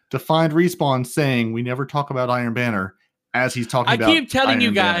week's Defined Respawn saying we never talk about Iron Banner as he's talking about I keep telling Iron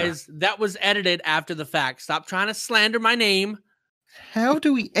you Banner. guys that was edited after the fact. Stop trying to slander my name. How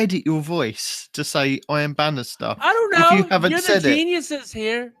do we edit your voice to say Iron Banner stuff? I don't know. If you haven't You're said the it. geniuses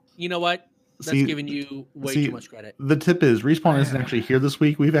here. You know what? That's See- giving you way too much credit. The tip is Respawn isn't actually here this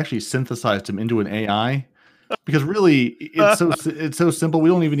week. We've actually synthesized him into an AI because really it's so simple. We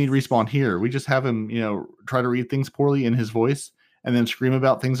don't even need Respawn here. We just have him, try to read things poorly in his voice and then scream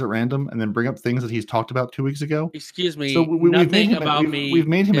about things at random and then bring up things that he's talked about 2 weeks ago. Excuse me. So we've made nothing him, about we've, me. we've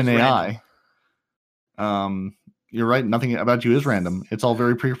made him is an random. AI. You're right. Nothing about you is random. It's all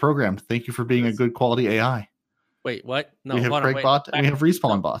very pre-programmed. Thank you for being a good quality AI. Wait, what? No, we have hold on, Craig wait. Bot and we have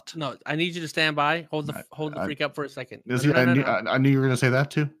Respawn Bot. No, I need you to stand by. Hold the freak up for a second. I No. knew you were going to say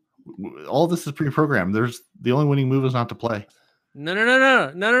that too. All this is pre-programmed. There's the only winning move is not to play. No.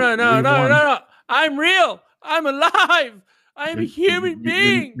 We've won. I'm real. I'm alive. I am a human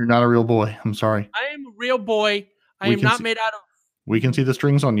being. You're not a real boy. I'm sorry. I am a real boy. I We am can not see- made out of. We can see the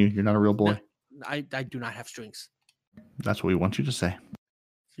strings on you. You're not a real boy. I do not have strings. That's what we want you to say.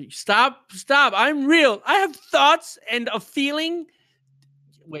 Stop. I'm real. I have thoughts and a feeling.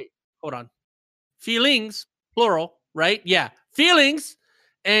 Wait, hold on. Feelings, plural, right? Yeah. Feelings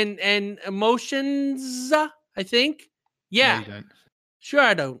and emotions, I think. Yeah. No, you don't. Sure,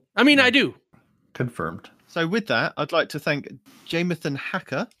 I don't. I mean, No. I do. Confirmed. So with that, I'd like to thank Jamathan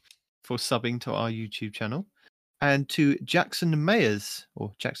Hacker for subbing to our YouTube channel, and to Jackson Mears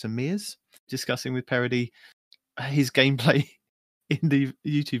discussing with Parody his gameplay in the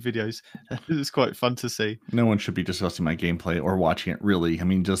YouTube videos. It was quite fun to see. No one should be discussing my gameplay or watching it. Really, I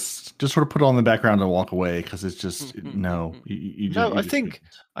mean, just sort of put it on the background and walk away because it's just no. I think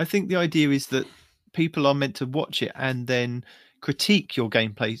the idea is that people are meant to watch it and then critique your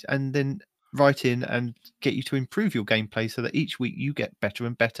gameplay and then write in and get you to improve your gameplay so that each week you get better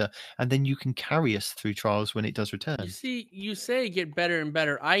and better, and then you can carry us through trials when it does return. You see, you say get better and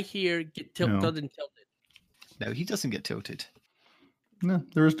better. I hear get tilted and tilted. No, he doesn't get tilted. No,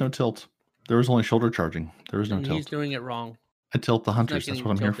 there is no tilt. There is only shoulder charging. There is no And tilt. he's doing it wrong. I tilt the He's not hunters. That's getting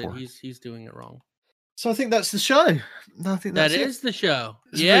what I'm here tilted. for. He's doing it wrong. So I think that's the show. I think That that's is the show.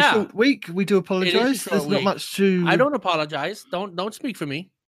 It's a very Yeah. short week. We do apologise. short There's not week. much to. I don't apologize. Don't speak for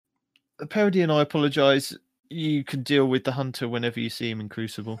me. Parody and I apologise. You can deal with the hunter whenever you see him in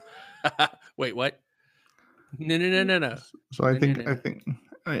Crucible. Wait, what? No. So I No, think, no.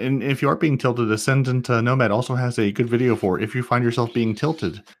 and if you are being tilted, Ascendant Nomad also has a good video for if you find yourself being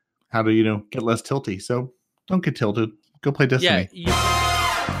tilted, how to get less tilty. So don't get tilted. Go play Destiny. Yeah.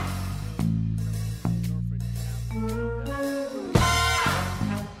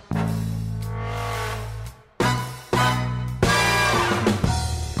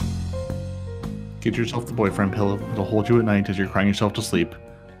 Get yourself the boyfriend pillow. It'll hold you at night as you're crying yourself to sleep,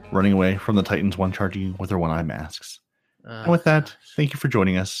 running away from the Titans one charging you with their one-eye masks. And with that, thank you for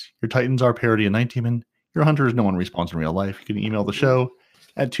joining us. Your Titans are Parody and Night Demon. Your Hunter is no one responds in real life. You can email the show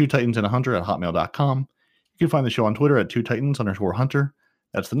at 2titansandahunter@hotmail.com. You can find the show on Twitter at 2titans_hunter.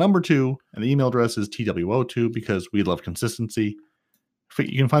 That's the number 2, and the email address is TWO2 because we love consistency.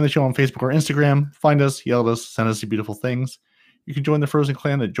 You can find the show on Facebook or Instagram. Find us, yell at us, send us your beautiful things. You can join the Frozen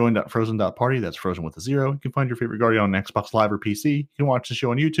Clan at join.frozen.party. That's Frozen with a 0. You can find your favorite Guardian on Xbox Live or PC. You can watch the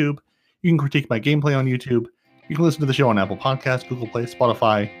show on YouTube. You can critique my gameplay on YouTube. You can listen to the show on Apple Podcasts, Google Play,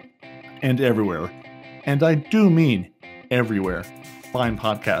 Spotify, and everywhere. And I do mean everywhere. Fine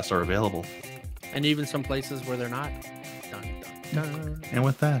podcasts are available. And even some places where they're not. Dun, dun, dun. And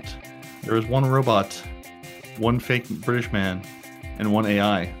with that, there is one robot, one fake British man, and one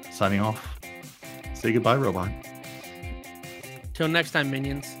AI signing off. Say goodbye, robot. Till next time,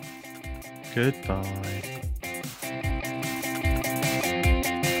 minions. Goodbye.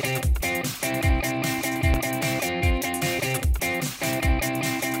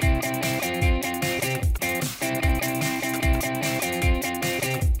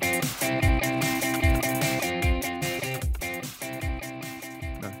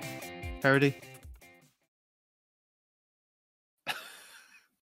 Parody.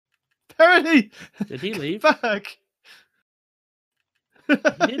 Parody! Did he leave? Back! He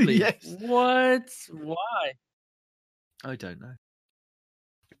did leave. Yes. What? Why? I don't know.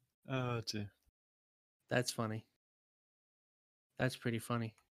 Oh, dear. That's funny. That's pretty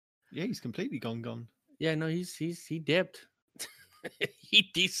funny. Yeah, he's completely gone. Yeah, no, he dipped.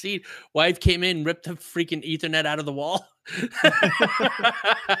 He DC'd. Wife came in, ripped the freaking Ethernet out of the wall.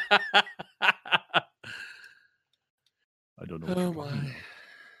 I don't know what Oh you're talking my. about.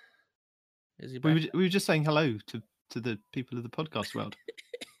 Is he We back? were just saying hello to the people of the podcast world,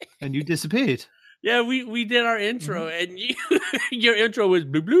 and you disappeared. Yeah, we did our intro, and your intro was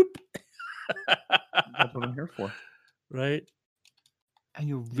bloop bloop. That's what I'm here for. Right? And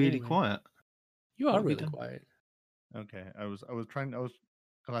you're really man. quiet. You are What have we really done? quiet. Okay, I was trying.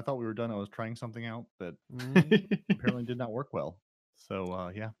 Because I thought we were done. I was trying something out that Mm. apparently did not work well.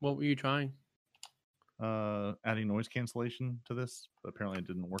 So yeah, What were you trying? adding noise cancellation to this, but apparently it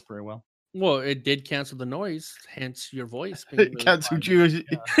didn't work very well. Well, it did cancel the noise, hence your voice being really Cancelled quiet. you as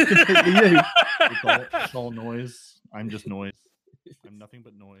completely you. It's all noise. I'm just noise. I'm nothing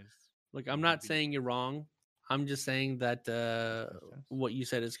but noise. Look, I'm not saying you're wrong. I'm just saying that what you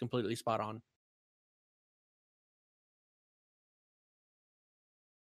said is completely spot on.